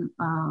then,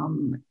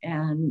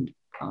 and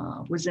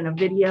was in a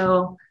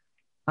video,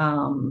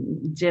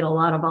 did a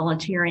lot of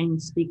volunteering,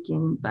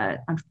 speaking,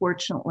 but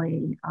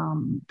unfortunately,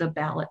 the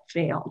ballot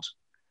failed.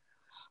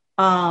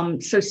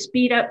 So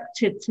speed up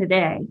to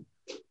today.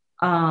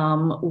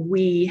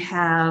 We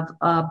have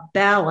a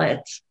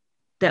ballot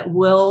that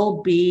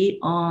will be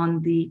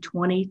on the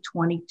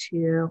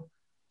 2022.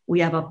 We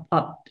have a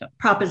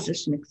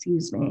proposition,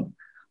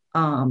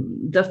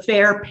 the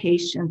Fair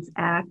Patients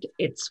Act.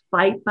 It's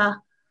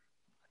FIPA,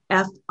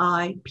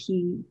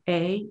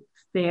 FIPA,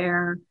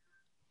 Fair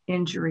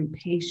Injury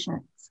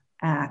Patients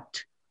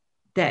Act,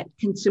 that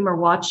Consumer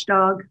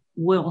Watchdog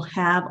will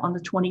have on the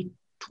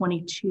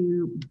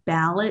 2022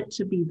 ballot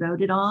to be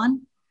voted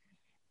on.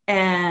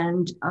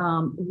 And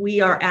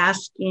we are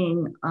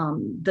asking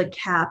the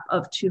cap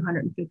of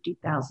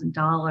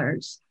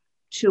 $250,000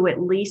 to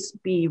at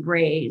least be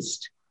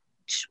raised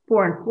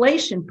for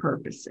inflation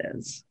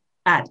purposes,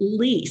 at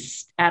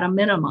least at a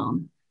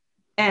minimum,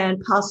 and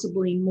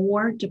possibly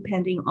more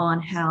depending on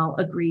how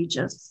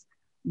egregious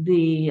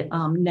the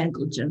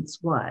negligence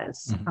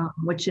was,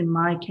 which in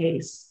my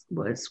case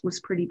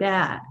was pretty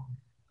bad.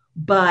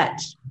 But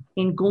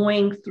in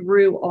going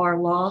through our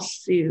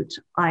lawsuit,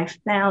 I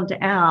found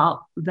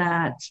out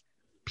that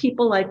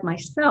people like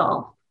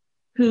myself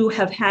who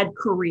have had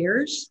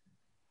careers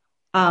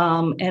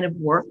and have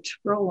worked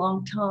for a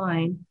long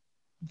time,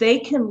 they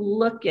can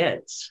look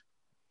at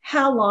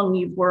how long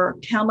you've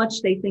worked, how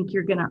much they think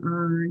you're going to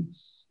earn,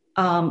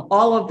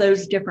 all of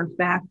those different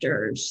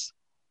factors,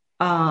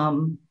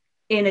 in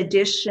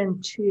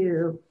addition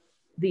to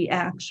the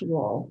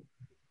actual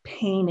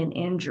pain and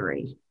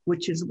injury,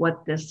 which is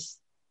what this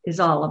is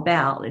all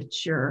about.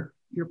 It's your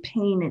your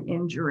pain and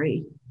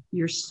injury,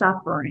 your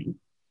suffering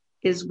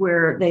is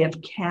where they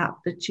have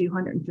capped the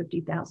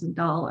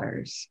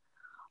 $250,000.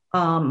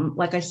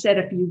 Like I said,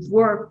 if you've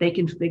worked, they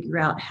can figure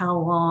out how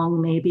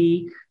long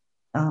maybe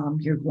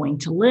you're going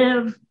to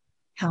live,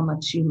 how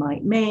much you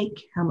might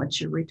make, how much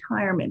your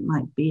retirement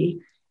might be,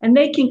 and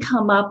they can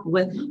come up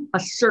with a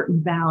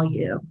certain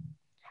value.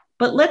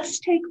 But let's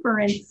take, for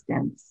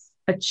instance,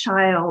 a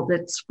child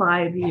that's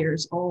 5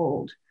 years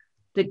old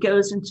that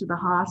goes into the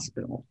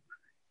hospital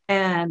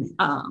and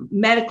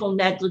medical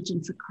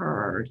negligence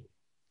occurred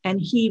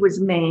and he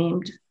was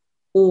maimed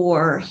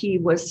or he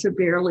was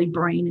severely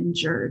brain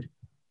injured.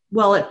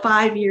 Well, at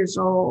 5 years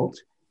old,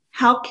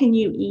 how can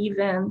you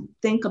even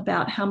think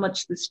about how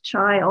much this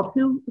child,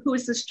 who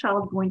is this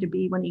child going to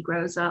be when he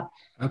grows up?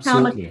 Absolutely.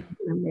 How much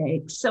he's going to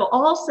make? So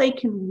all they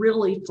can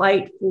really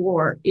fight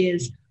for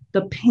is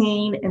the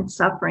pain and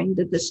suffering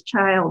that this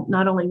child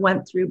not only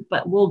went through,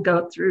 but will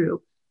go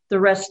through the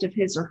rest of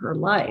his or her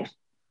life.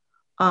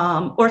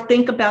 Or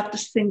think about the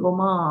single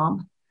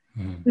mom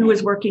who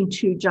was working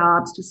 2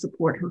 jobs to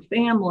support her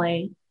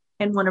family,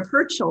 and one of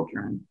her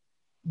children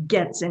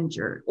gets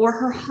injured, or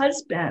her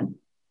husband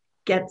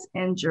gets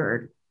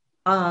injured,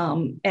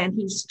 and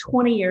he's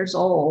 20 years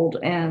old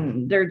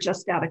and they're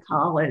just out of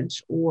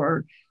college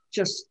or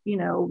just,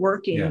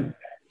 working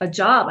a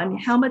job. I mean,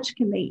 how much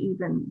can they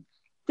even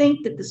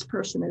think that this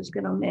person is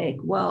going to make?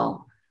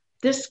 Well,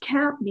 this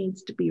cap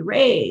needs to be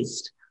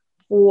raised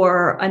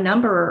for a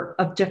number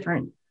of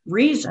different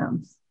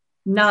reasons,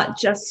 not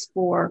just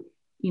for,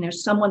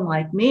 someone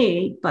like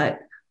me, but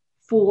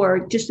for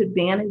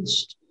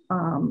disadvantaged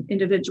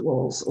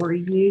individuals or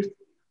youth,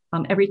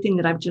 everything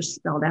that I've just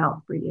spelled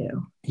out for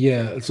you.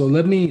 Yeah. So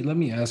let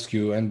me ask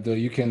you, and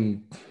you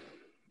can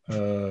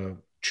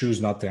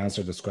choose not to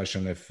answer this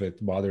question if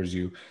it bothers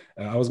you.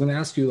 I was going to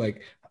ask you,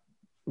 like,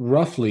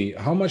 roughly,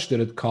 how much did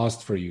it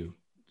cost for you?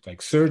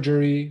 Like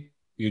surgery?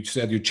 You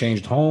said you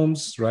changed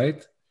homes,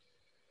 right?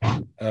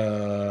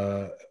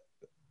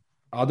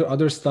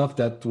 Other stuff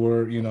that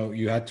were,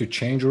 you had to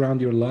change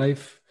around your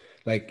life.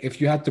 Like,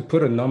 if you had to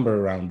put a number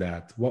around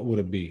that, what would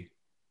it be?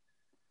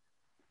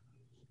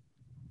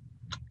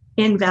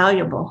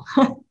 Invaluable.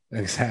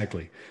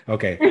 Exactly.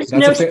 Okay.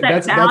 That's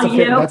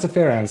a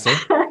fair answer.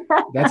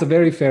 That's a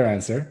very fair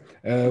answer,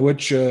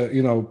 which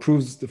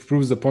proves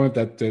the point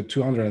that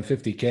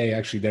 250K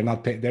actually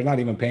they're not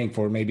even paying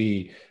for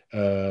maybe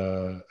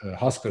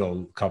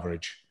hospital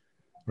coverage,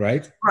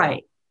 right?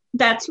 Right.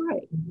 That's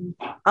right.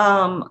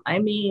 I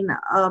mean,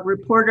 a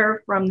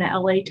reporter from the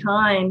LA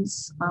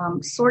Times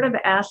sort of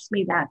asked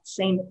me that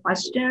same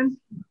question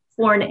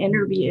for an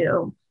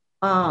interview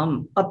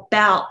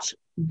about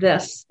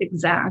this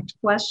exact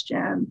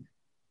question.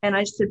 And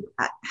I said,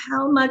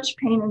 how much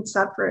pain and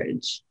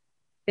suffrage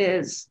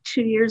is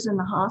 2 years in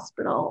the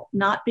hospital,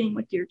 not being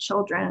with your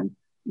children,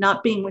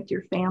 not being with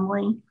your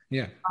family,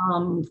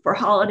 for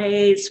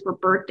holidays, for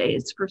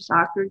birthdays, for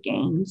soccer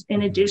games,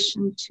 in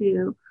addition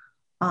to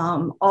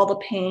all the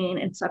pain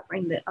and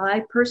suffering that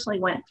I personally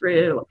went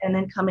through, and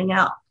then coming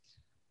out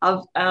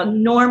of a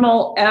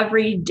normal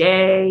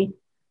everyday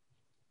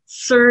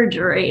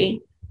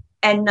surgery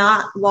and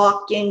not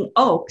walking,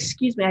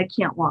 I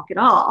can't walk at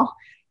all,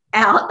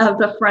 out of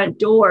the front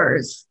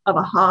doors of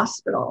a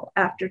hospital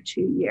after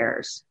 2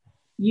 years.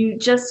 You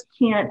just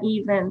can't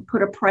even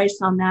put a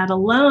price on that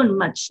alone,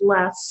 much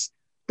less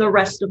the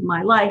rest of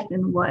my life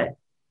and what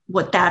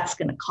that's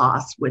going to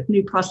cost with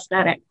new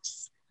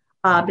prosthetics.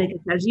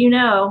 Because as you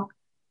know,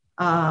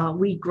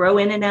 we grow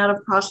in and out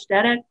of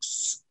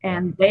prosthetics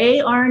and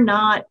they are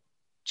not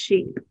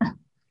cheap.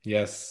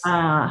 Yes,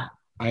 I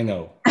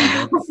know.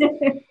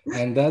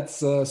 And that's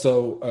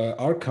so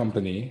our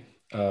company,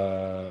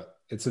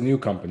 it's a new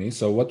company.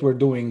 So what we're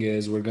doing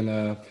is we're going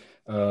to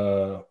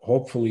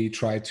hopefully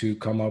try to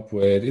come up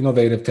with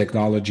innovative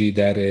technology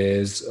that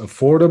is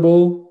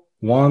affordable,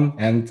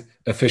 and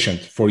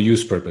efficient for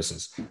use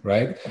purposes,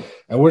 right?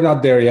 And we're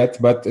not there yet,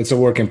 but it's a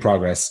work in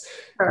progress.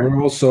 Sure.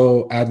 We're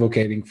also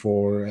advocating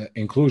for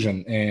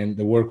inclusion in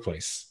the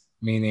workplace,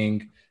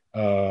 meaning,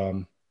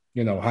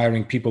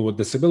 hiring people with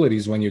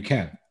disabilities when you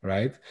can,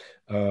 right?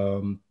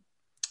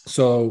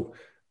 So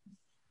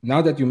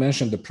now that you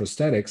mentioned the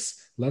prosthetics,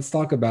 let's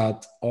talk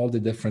about all the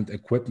different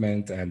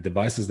equipment and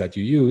devices that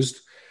you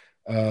used,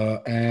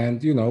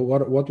 and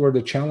what were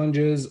the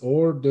challenges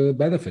or the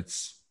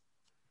benefits?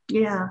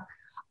 Yeah,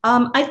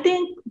 I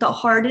think the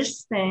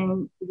hardest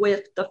thing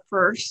with the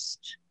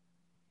first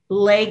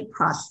leg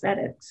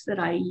prosthetics that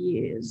I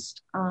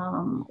used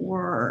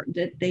were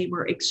that they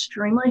were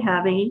extremely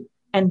heavy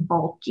and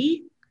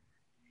bulky.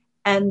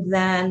 And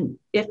then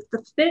if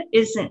the fit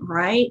isn't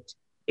right,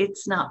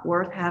 it's not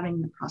worth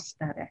having the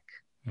prosthetic.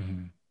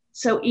 Mm-hmm.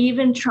 So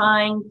even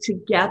trying to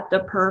get the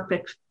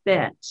perfect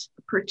fit,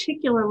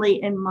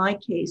 particularly in my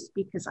case,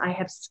 because I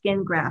have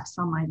skin grafts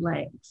on my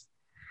legs.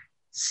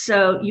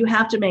 So you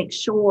have to make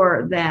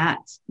sure that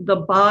the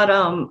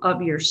bottom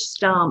of your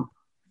stump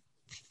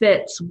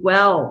fits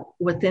well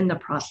within the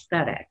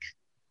prosthetic.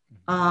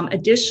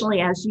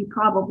 Additionally, as you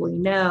probably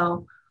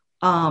know,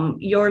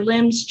 your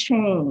limbs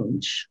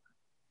change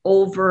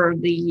over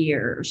the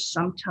years.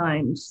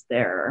 Sometimes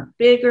they're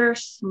bigger,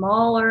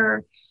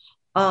 smaller,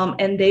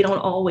 and they don't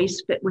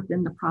always fit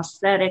within the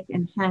prosthetic.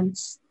 And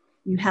hence,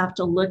 you have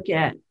to look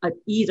at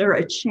either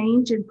a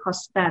change in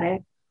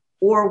prosthetic,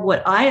 or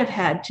what I have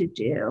had to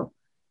do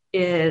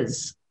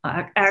is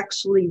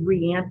actually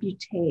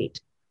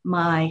re-amputate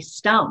my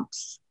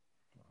stumps,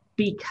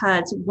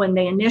 because when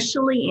they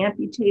initially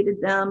amputated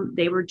them,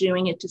 they were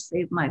doing it to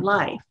save my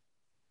life,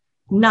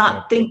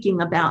 not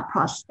thinking about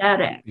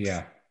prosthetics.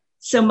 Yeah.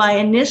 So my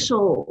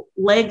initial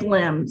leg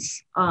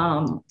limbs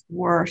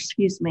were,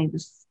 excuse me,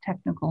 this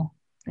technical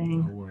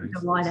thing, No worries. I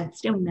don't know why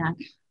that's doing that.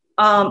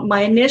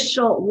 My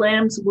initial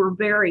limbs were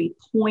very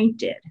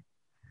pointed,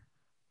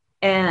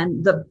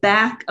 and the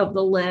back of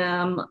the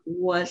limb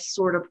was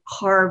sort of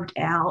carved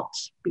out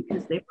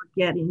because they were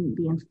getting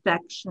the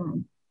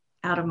infection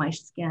out of my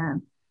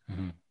skin.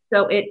 Mm-hmm.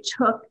 So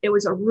it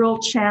was a real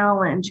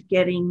challenge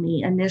getting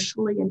me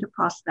initially into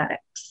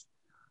prosthetics,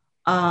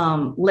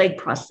 leg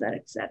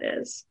prosthetics, that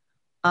is.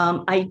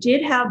 I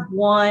did have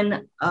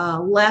one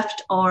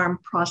left arm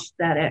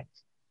prosthetic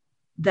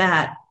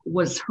that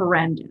was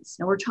horrendous.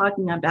 Now we're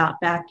talking about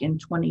back in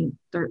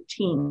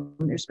 2013.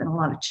 There's been a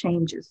lot of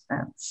changes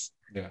since.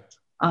 Yeah.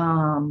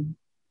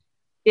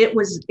 It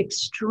was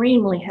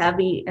extremely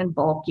heavy and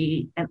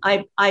bulky, and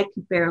I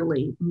could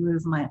barely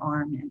move my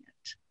arm in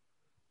it.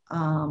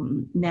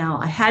 Now,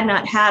 I had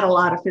not had a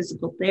lot of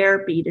physical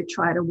therapy to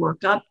try to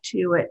work up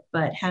to it,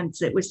 but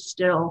hence it was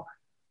still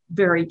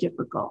very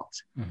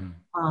difficult.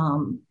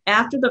 Mm-hmm.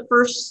 After the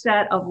first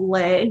set of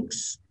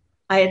legs,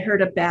 I had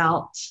heard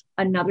about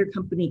another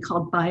company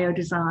called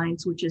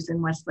Biodesigns, which is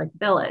in Westlake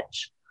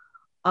Village.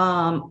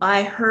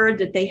 I heard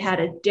that they had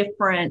a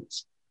different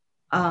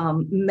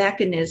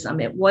mechanism.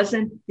 It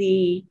wasn't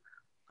the,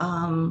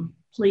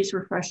 please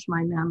refresh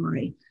my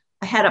memory.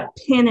 I had a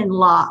pin and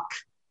lock.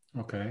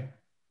 Okay.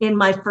 In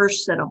my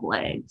first set of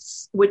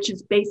legs, which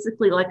is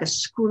basically like a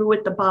screw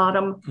at the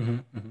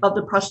bottom of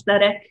the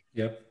prosthetic.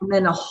 Yep. And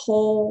then a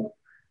hole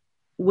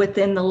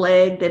within the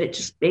leg that it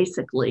just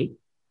basically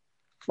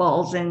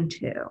falls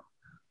into.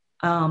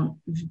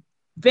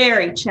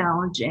 Very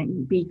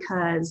challenging,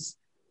 because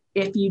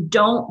if you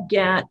don't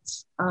get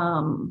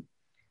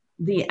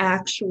the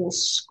actual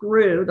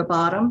screw, the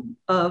bottom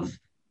of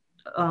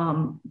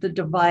the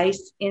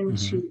device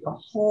into the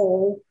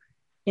hole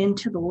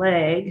into the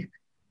leg,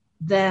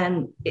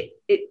 then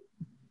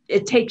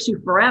it takes you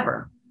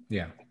forever.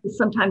 Yeah. To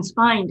sometimes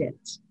find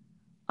it.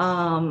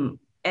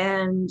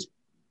 And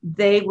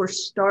they were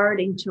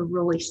starting to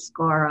really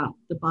scar up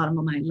the bottom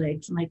of my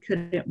legs, and I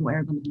couldn't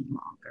wear them any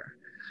longer.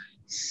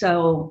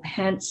 So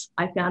hence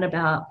I found out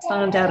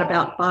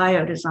about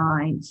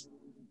Biodesigns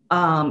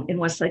in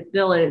Westlake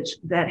Village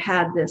that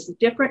had this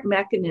different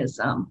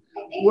mechanism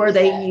where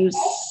they use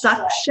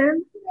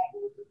suction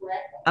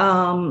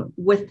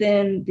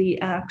within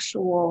the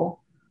actual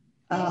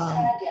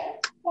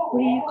what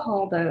do you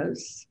call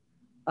those?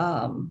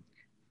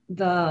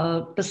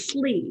 The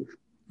sleeve.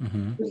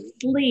 Mm-hmm. The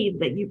sleeve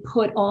that you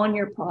put on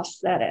your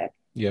prosthetic.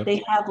 Yep.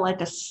 They have like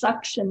a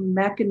suction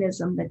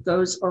mechanism that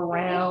goes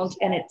around,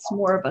 and it's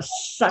more of a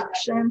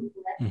suction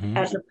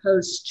as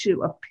opposed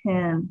to a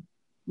pin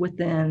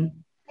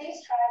within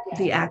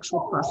the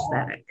actual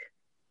prosthetic.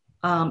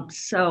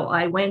 So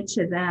I went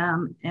to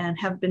them and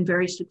have been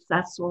very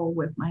successful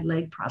with my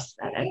leg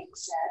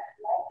prosthetics.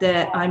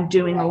 That I'm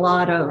doing a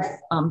lot of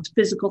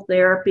physical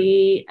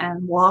therapy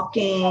and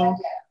walking,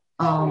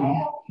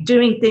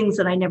 doing things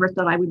that I never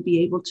thought I would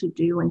be able to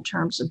do in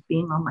terms of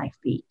being on my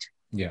feet.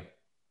 Yeah.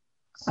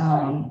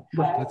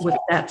 With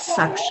that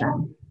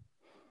suction.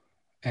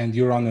 And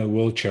you're on a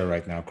wheelchair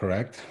right now,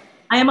 correct?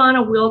 I am on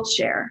a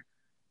wheelchair.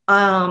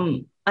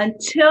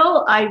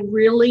 Until I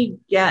really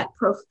get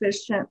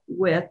proficient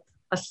with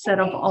a set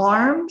of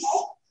arms.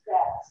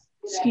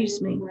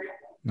 Excuse me.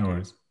 No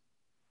worries.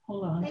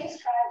 Hold on.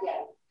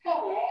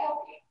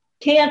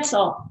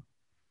 Cancel.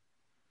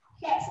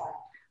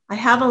 I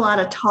have a lot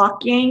of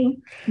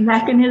talking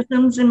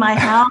mechanisms in my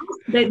house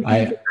that do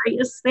the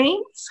greatest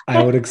things.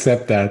 I would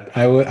accept that.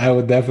 I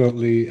would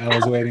definitely. I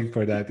was waiting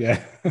for that.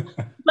 Yeah.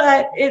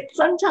 But it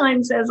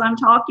sometimes, as I'm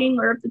talking,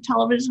 or if the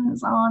television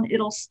is on,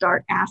 it'll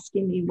start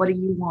asking me, "What do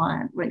you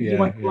want? Do you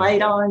want the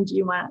light on? Do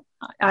you want?"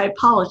 I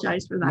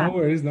apologize for that. No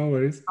worries. No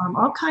worries.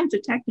 All kinds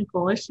of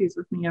technical issues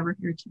with me over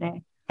here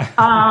today.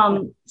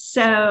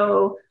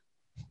 So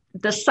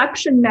the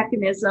suction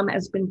mechanism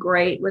has been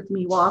great with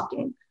me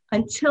walking.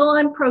 Until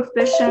I'm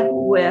proficient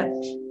with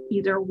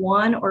either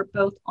one or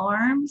both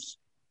arms,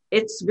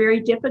 it's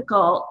very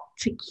difficult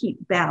to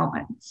keep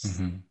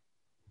balance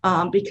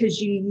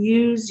because you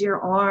use your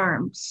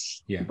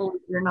arms,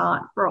 believe it or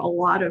not, for a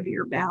lot of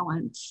your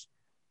balance,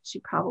 as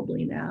you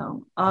probably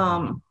know.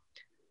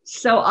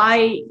 So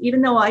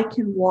even though I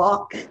can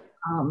walk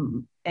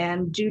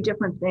and do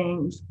different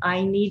things,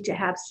 I need to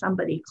have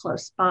somebody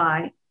close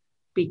by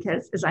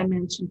because, as I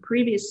mentioned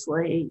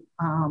previously,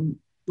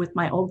 with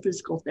my old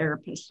physical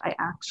therapist, I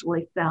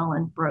actually fell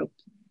and broke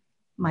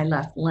my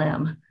left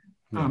limb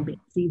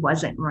because he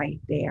wasn't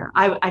right there.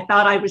 I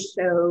thought I was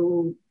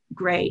so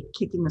great,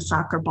 kicking the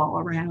soccer ball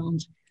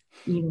around,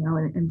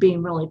 and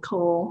being really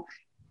cool.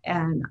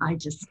 And I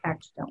just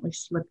accidentally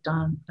slipped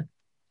on a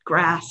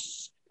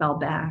grass, fell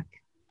back,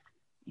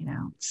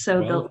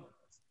 So Well,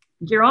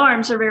 your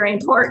arms are very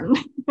important.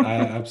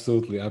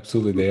 absolutely,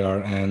 absolutely, they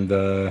are.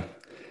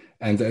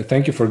 And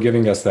thank you for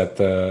giving us that.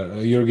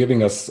 You're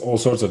giving us all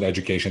sorts of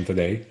education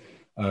today.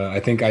 I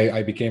think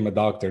I became a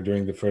doctor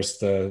during the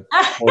first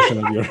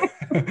portion of your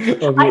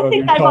I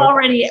think I've talk.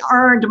 already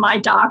earned my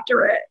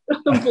doctorate,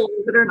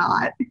 believe it or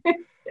not.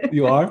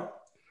 You are?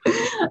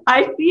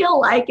 I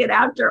feel like it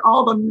after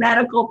all the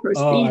medical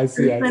Oh, I procedures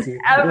see.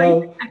 and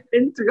everything I've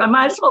been through. I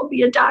might as well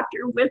be a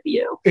doctor with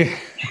you.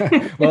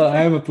 Well,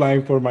 I am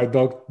applying for my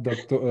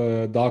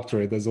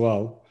doctorate as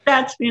well.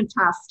 That's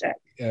fantastic.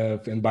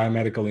 In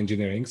biomedical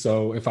engineering.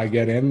 So if I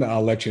get in,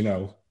 I'll let you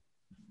know.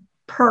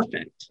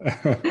 Perfect.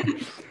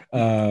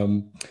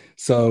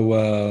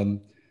 So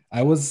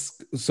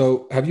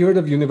have you heard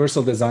of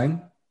universal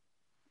design?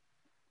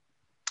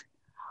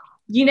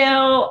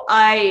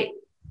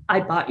 I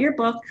bought your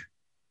book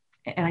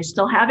and I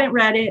still haven't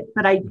read it,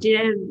 but I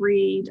did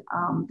read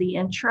the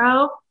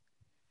intro.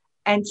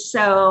 And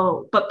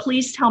so, but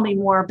please tell me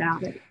more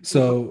about it.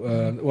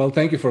 So, well,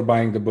 thank you for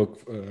buying the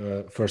book,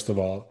 first of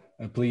all.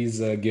 Please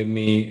give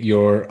me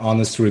your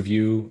honest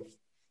review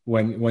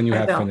when you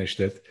have finished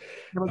it.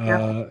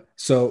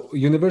 So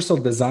universal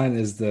design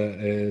is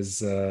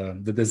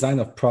the design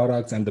of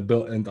products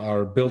and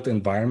our built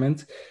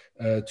environment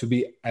to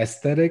be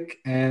aesthetic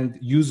and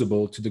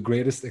usable to the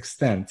greatest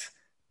extent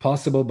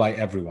possible by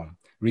everyone,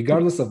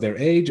 regardless of their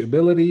age,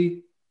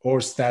 ability, or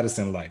status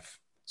in life.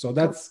 So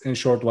that's in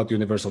short what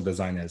universal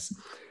design is.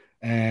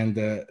 And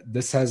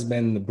this has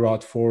been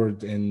brought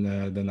forward in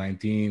the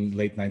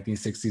late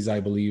 1960s,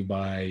 I believe,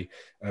 by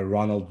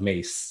Ronald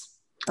Mace.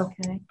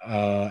 Okay.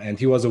 And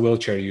he was a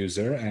wheelchair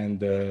user.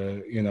 And,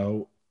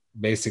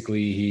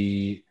 basically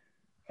he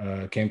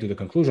came to the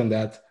conclusion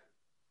that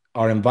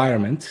our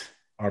environment,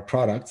 our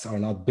products are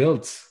not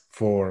built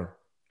for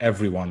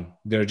everyone.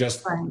 They're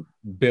just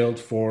built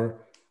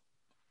for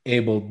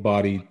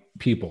able-bodied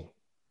people,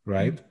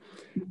 right?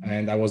 Mm-hmm.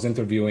 And I was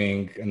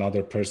interviewing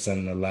another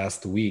person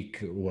last week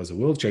who was a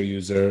wheelchair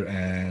user,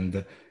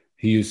 and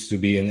he used to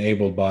be an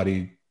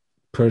able-bodied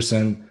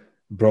person,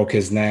 broke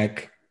his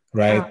neck,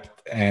 right?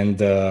 And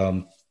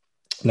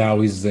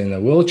now he's in a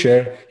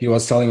wheelchair. He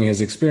was telling me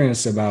his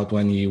experience about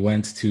when he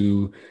went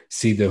to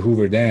see the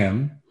Hoover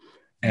Dam,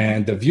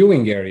 and the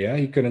viewing area,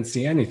 he couldn't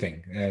see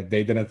anything.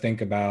 They didn't think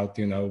about,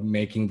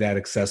 making that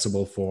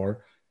accessible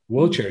for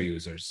wheelchair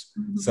users.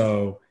 Mm-hmm.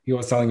 So he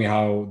was telling me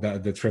how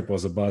the trip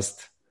was a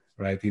bust,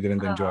 right? He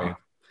didn't enjoy it.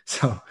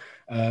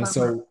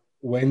 So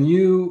when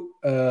you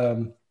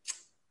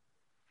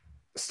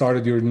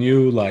started your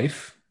new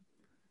life,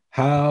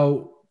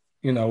 how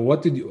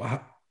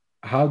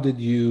did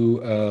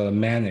you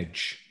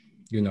manage,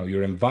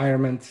 your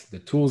environment, the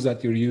tools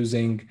that you're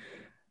using?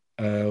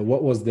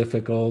 What was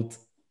difficult?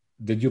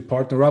 Did you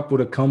partner up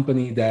with a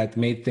company that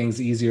made things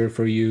easier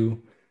for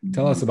you? Mm-hmm.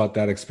 Tell us about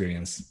that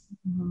experience.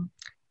 Mm-hmm.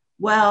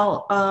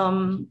 Well,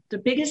 the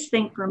biggest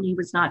thing for me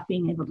was not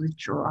being able to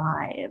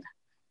drive.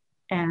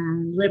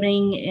 And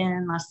living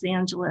in Los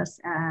Angeles,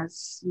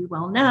 as you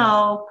well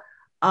know,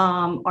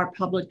 our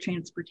public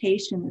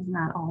transportation is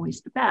not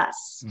always the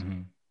best.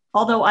 Mm-hmm.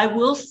 Although I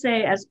will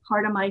say, as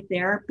part of my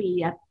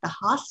therapy at the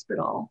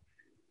hospital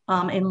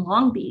in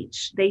Long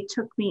Beach, they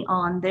took me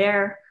on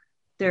their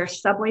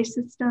subway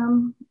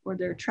system or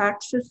their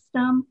track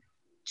system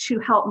to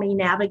help me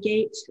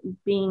navigate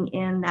being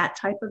in that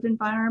type of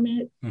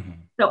environment. Mm-hmm.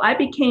 So I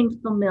became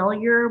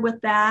familiar with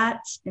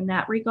that in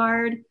that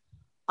regard.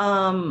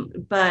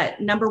 But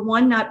number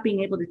one, not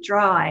being able to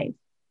drive.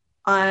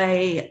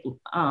 I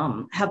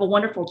have a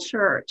wonderful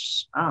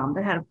church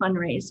that had a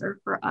fundraiser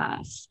for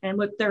us. And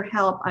with their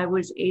help, I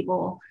was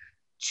able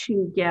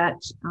to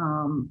get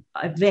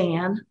a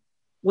van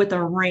with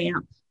a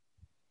ramp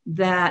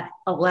that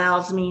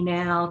allows me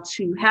now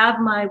to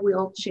have my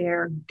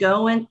wheelchair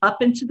going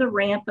up into the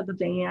ramp of the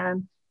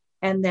van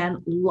and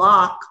then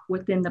lock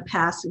within the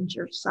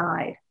passenger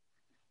side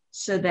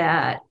so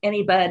that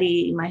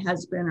anybody, my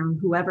husband or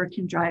whoever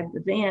can drive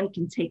the van,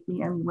 can take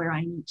me anywhere I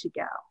need to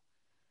go.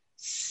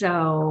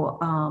 So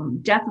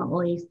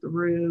definitely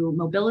through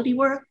Mobility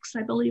Works,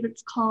 I believe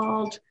it's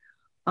called.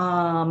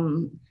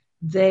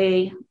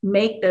 They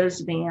make those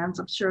vans.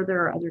 I'm sure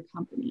there are other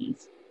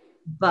companies,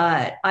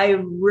 but I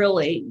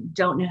really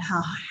don't know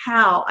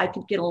how I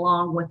could get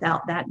along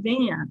without that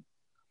van.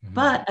 Mm-hmm.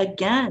 But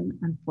again,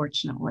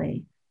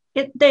 unfortunately,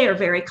 they are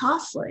very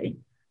costly.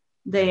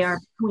 They are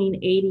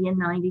between $80,000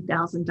 and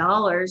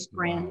 $90,000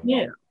 brand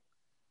new.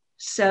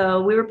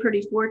 So we were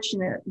pretty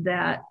fortunate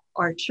that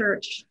our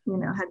church,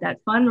 had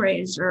that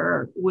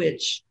fundraiser,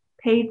 which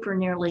paid for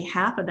nearly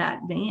half of that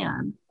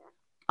van.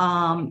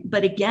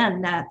 But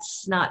again,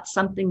 that's not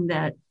something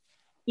that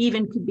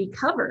even could be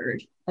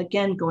covered.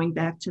 Again, going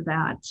back to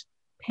that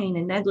pain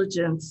and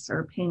negligence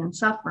or pain and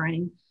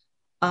suffering,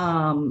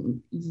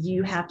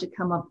 you have to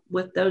come up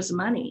with those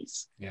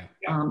monies. Yeah.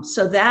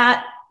 So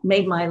that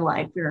made my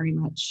life very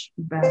much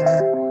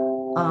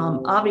better.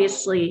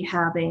 Obviously,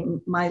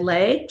 having my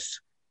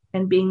legs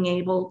and being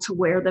able to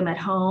wear them at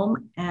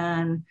home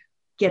and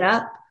get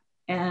up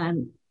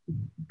and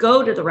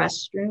go to the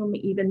restroom,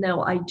 even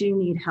though I do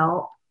need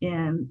help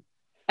in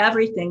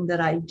everything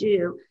that I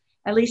do,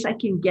 at least I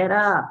can get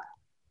up,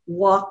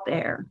 walk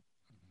there,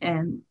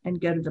 and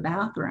go to the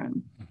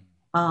bathroom.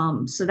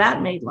 So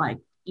that made life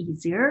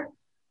easier.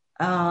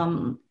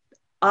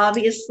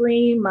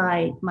 Obviously,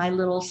 my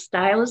little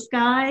stylist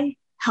guy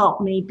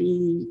helped me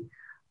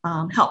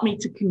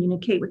to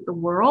communicate with the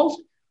world,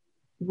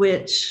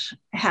 which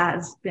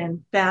has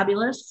been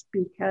fabulous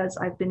because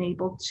I've been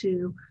able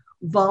to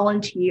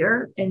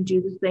volunteer and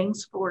do the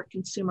things for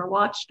Consumer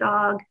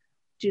Watchdog,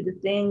 do the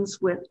things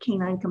with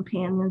Canine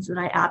Companions that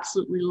I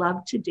absolutely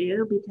love to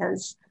do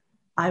because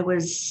I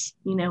was,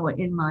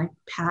 in my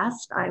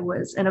past, I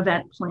was an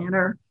event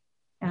planner,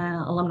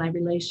 alumni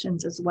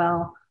relations as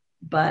well,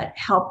 but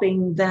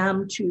helping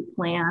them to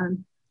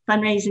plan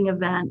fundraising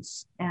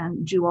events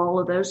and do all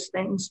of those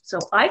things. So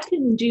I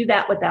couldn't do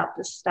that without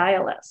the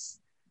stylist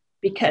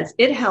because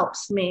it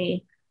helps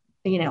me,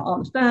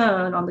 on the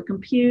phone, on the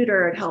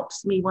computer. It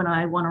helps me when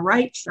I want to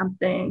write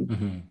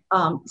something.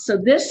 So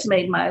this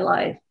made my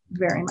life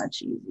very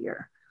much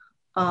easier.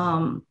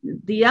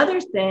 The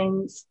other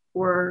things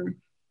were,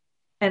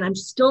 and I'm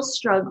still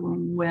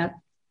struggling with,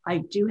 I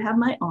do have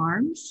my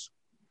arms,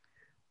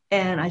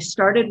 and I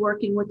started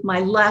working with my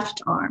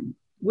left arm,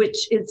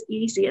 which is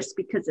easiest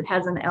because it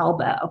has an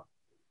elbow.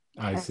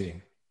 I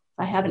see.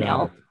 I have an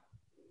elbow.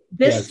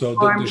 So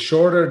the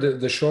shorter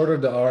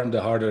the arm,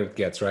 the harder it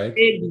gets, right?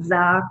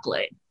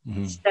 Exactly.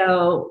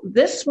 So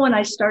this one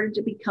I started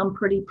to become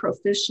pretty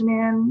proficient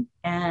in,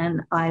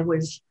 and I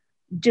was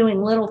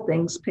doing little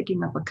things,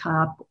 picking up a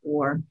cup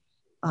or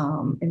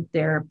in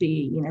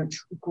therapy,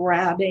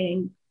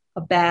 grabbing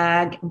a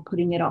bag and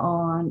putting it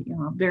on,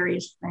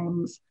 various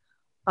things.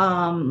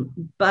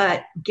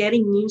 But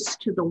getting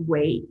used to the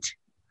weight.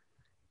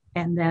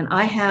 And then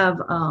I have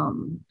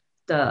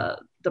the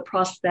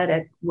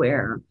prosthetic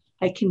where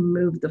I can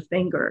move the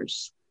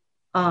fingers,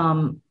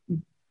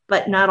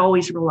 but not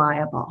always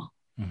reliable.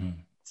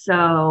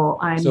 So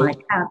I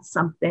might have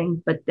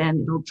something, but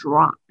then it'll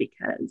drop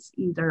because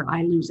either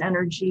I lose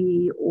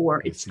energy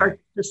or it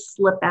starts to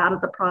slip out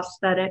of the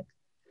prosthetic.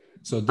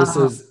 So this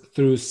is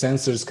through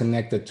sensors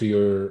connected to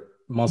your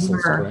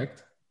muscles,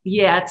 correct?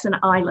 Yeah, it's an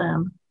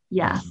iLim.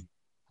 Yes,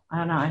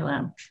 an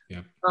iLim.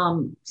 Yep.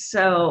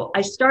 So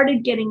I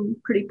started getting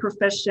pretty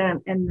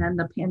proficient, and then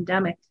the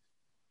pandemic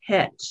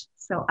hit.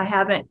 So I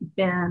haven't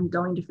been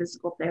going to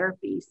physical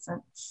therapy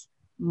since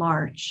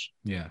March.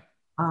 Yeah.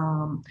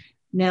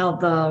 Now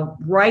the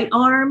right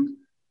arm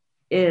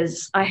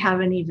is, I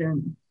haven't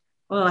even,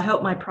 well, I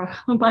hope my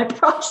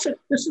process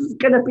is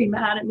going to be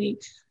mad at me.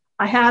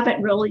 I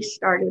haven't really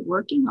started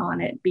working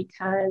on it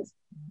because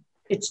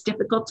it's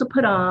difficult to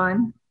put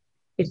on.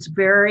 It's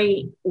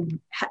very,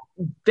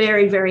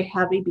 very, very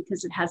heavy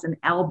because it has an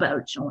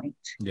elbow joint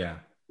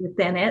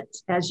within it.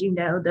 As you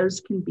know,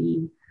 those can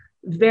be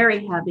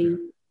very heavy.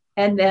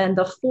 And then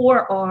the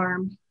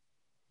forearm,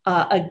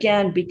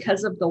 again,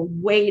 because of the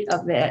weight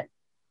of it,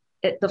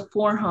 the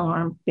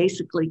forearm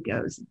basically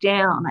goes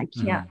down. I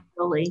can't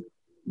really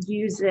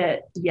use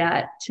it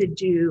yet to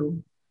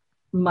do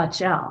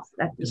much else.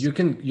 You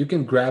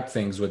can grab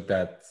things with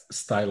that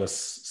stylus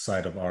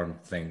side of arm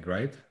thing,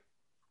 right?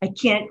 I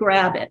can't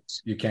grab it.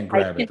 You can't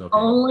grab it. I can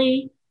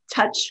only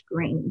touch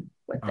screen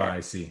with it. I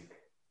see.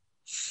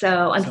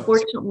 So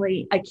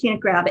unfortunately, I can't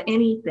grab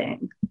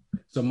anything.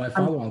 So my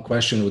follow-on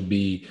question would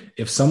be,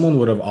 if someone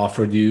would have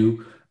offered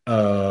you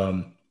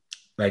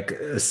like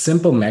a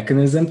simple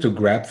mechanism to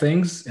grab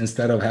things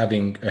instead of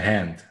having a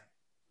hand.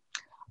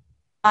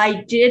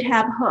 I did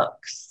have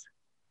hooks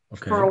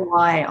for a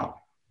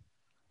while.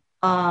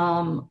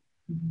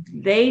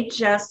 They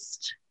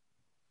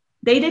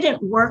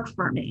didn't work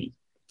for me.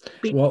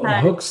 Well,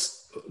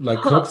 hooks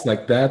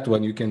like that,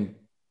 when you can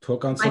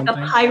hook on something.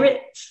 Like a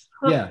pirate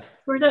hook. Yeah.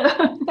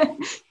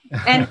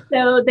 And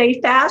so they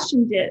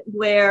fashioned it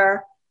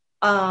where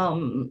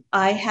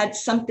I had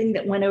something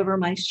that went over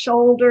my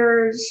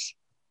shoulders.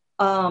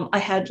 I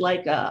had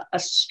like a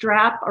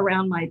strap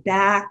around my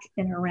back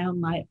and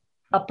around my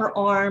upper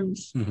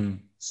arms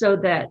so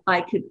that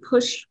I could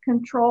push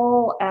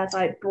control. As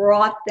I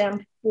brought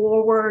them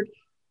forward,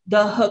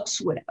 the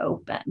hooks would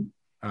open.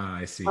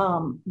 I see.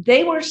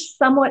 They were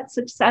somewhat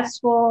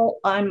successful.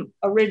 I'm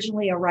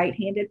originally a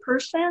right-handed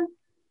person,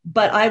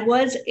 but I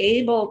was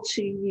able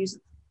to use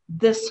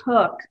this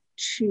hook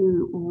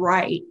to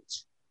write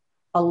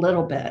a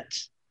little bit.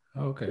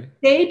 Okay.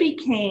 They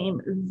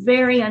became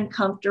very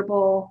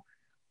uncomfortable.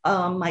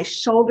 My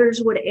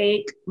shoulders would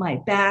ache, my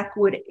back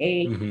would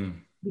ache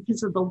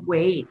because of the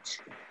weight,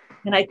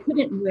 and I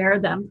couldn't wear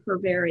them for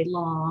very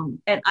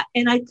long. And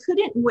I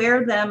couldn't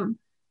wear them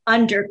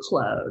under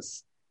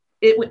clothes.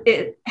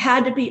 It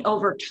had to be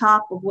over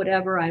top of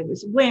whatever I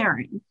was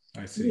wearing.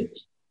 I see.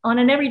 On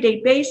an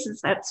everyday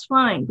basis, that's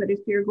fine. But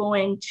if you're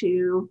going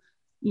to,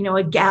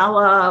 a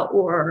gala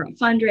or a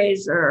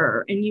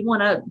fundraiser and you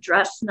want to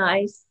dress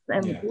nice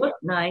and look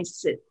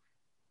nice, it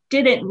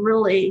didn't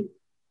really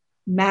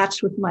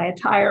match with my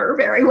attire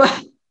very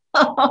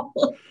well.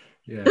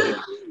 Yeah.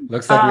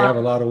 Looks like we have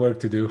a lot of work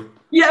to do.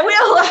 Yeah, we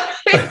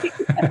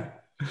have.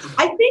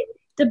 I think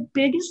the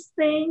biggest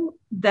thing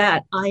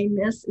that I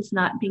miss is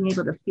not being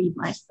able to feed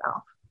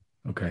myself.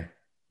 Okay.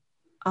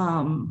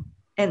 And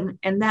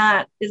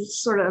that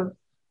is sort of,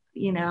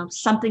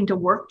 something to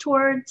work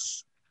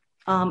towards.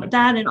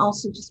 That and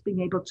also just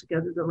being able to go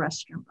to the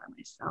restroom by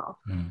myself.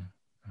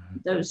 Mm-hmm.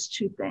 Those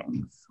two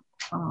things.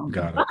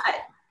 Got it. But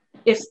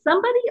if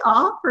somebody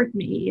offered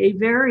me a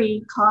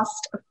very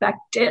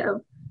cost-effective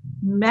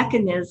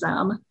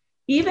mechanism,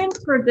 even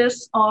for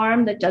this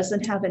arm that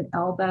doesn't have an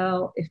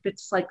elbow, if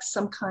it's like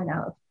some kind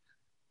of,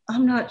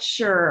 I'm not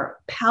sure,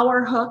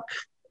 power hook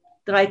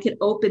that I could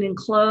open and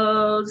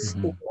close,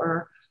 mm-hmm.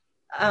 or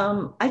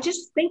I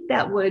just think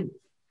that would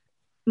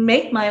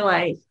make my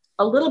life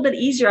a little bit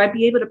easier. I'd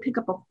be able to pick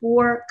up a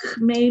fork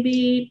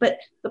maybe, but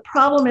the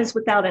problem is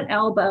without an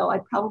elbow,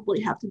 I'd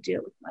probably have to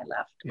deal with my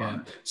left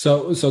arm.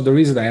 So the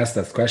reason I asked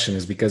that question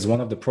is because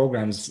one of the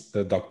programs,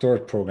 the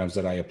doctorate programs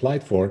that I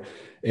applied for,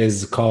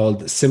 is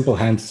called Simple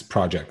Hands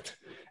Project.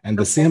 And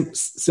the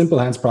Simple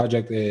Hands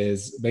Project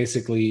is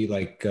basically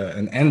like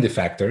an end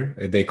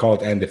effector. They call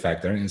it end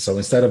effector. And so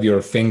instead of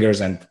your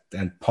fingers and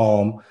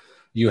palm,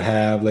 you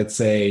have, let's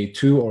say,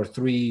 2 or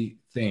 3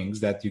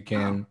 things that you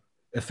can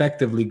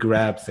effectively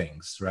grab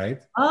things,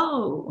 right?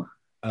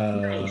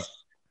 Nice.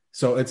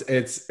 So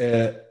it's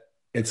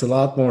a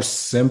lot more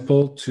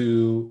simple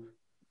to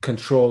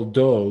control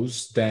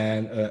those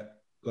than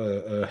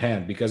a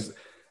hand, because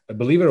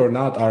believe it or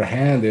not, our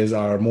hand is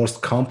our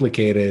most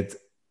complicated.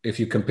 If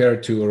you compare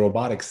it to a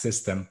robotic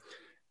system,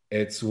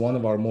 it's one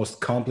of our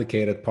most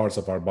complicated parts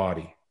of our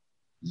body.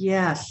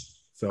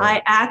 Yes. So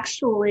I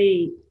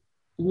actually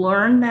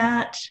learned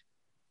that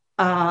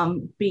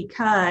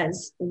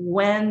because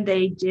when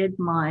they did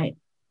my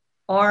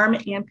arm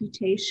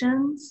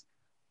amputations,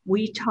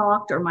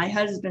 my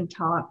husband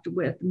talked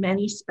with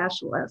many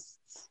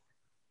specialists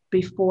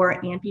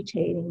before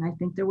amputating. I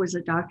think there was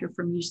a doctor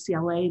from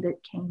UCLA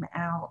that came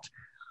out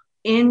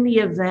in the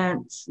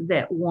event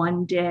that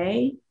one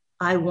day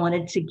I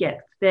wanted to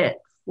get fit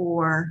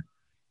for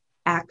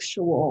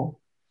actual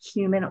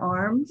human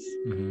arms.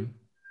 Mm-hmm.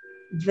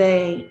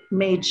 They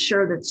made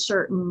sure that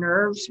certain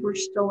nerves were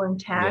still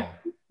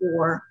intact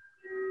before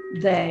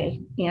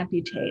they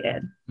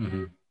amputated.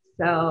 Mm-hmm.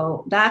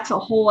 So that's a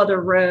whole other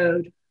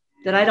road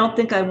that I don't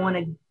think I want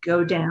to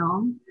go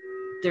down.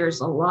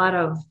 There's a lot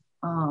of,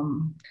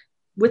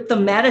 with the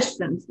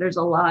medicines, there's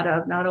a lot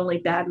of not only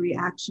bad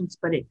reactions,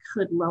 but it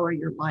could lower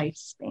your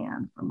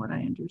lifespan from what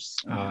I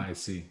understand. I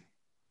see.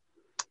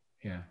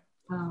 Yeah.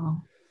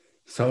 Oh.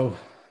 So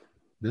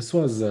this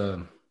was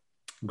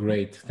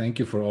great. Thank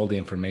you for all the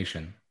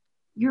information.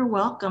 You're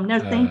welcome. No,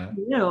 thank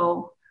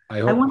you. I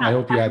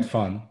hope you had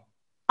fun.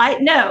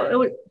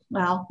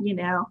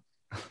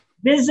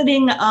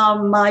 Visiting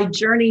my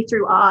journey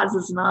through Oz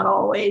is not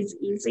always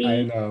easy.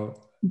 I know.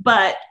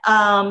 But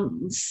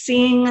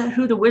seeing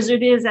who the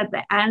wizard is at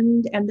the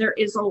end, and there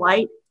is a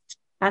light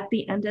at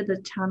the end of the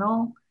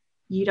tunnel,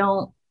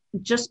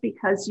 just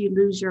because you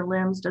lose your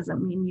limbs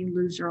doesn't mean you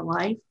lose your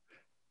life.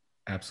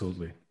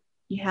 Absolutely.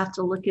 You have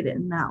to look at it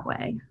in that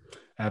way.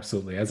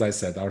 Absolutely. As I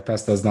said, our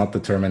past does not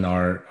determine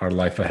our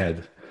life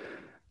ahead.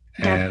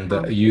 And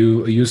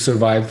you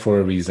survived for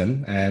a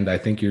reason, and I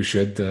think you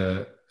should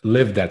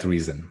live that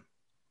reason.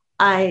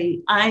 I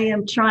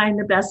am trying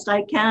the best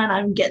I can.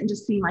 I'm getting to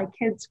see my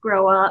kids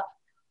grow up.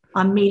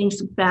 I'm meeting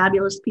some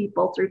fabulous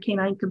people through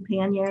Canine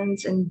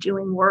Companions and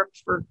doing work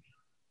for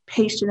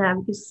patient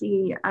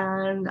advocacy.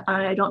 And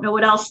I don't know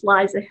what else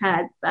lies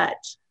ahead, but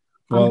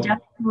I'm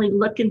definitely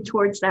looking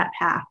towards that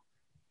path.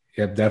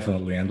 Yep,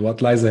 definitely. And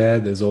what lies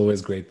ahead is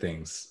always great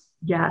things.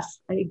 Yes,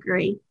 I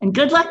agree. And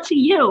good luck to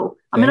you.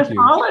 I'm going to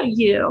follow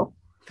you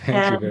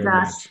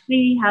and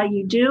see how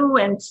you do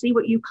and see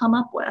what you come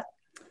up with.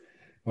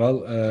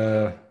 Well,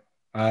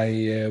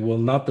 I will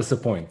not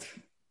disappoint.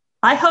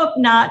 I hope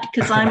not,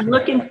 because I'm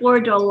looking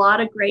forward to a lot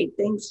of great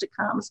things to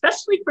come,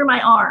 especially for my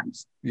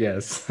arms.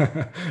 Yes.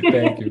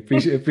 Thank you.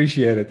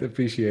 Appreciate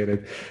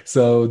it.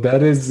 So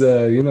that is,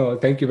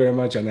 thank you very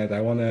much, Annette.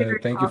 I want to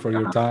thank you for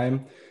your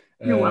time.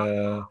 You're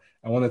welcome.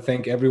 I want to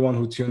thank everyone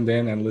who tuned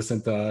in and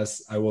listened to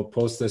us. I will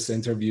post this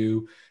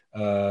interview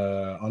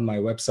on my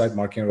website,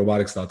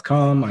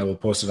 markandrobotics.com. I will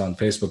post it on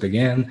Facebook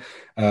again.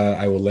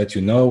 I will let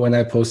you know when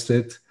I post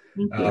it.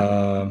 Thank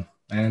you.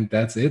 And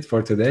that's it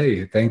for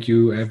today. Thank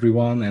you,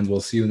 everyone. And we'll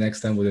see you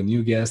next time with a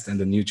new guest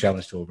and a new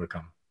challenge to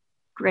overcome.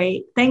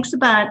 Great. Thanks a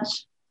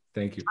bunch.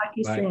 Thank you. Talk to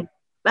you soon.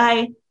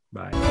 Bye.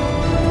 Bye.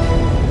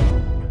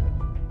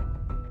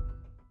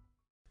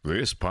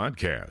 This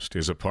podcast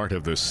is a part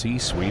of the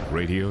C-Suite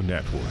Radio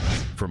Network.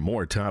 For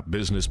more top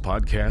business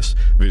podcasts,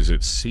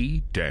 visit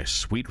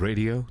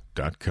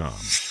c-suiteradio.com.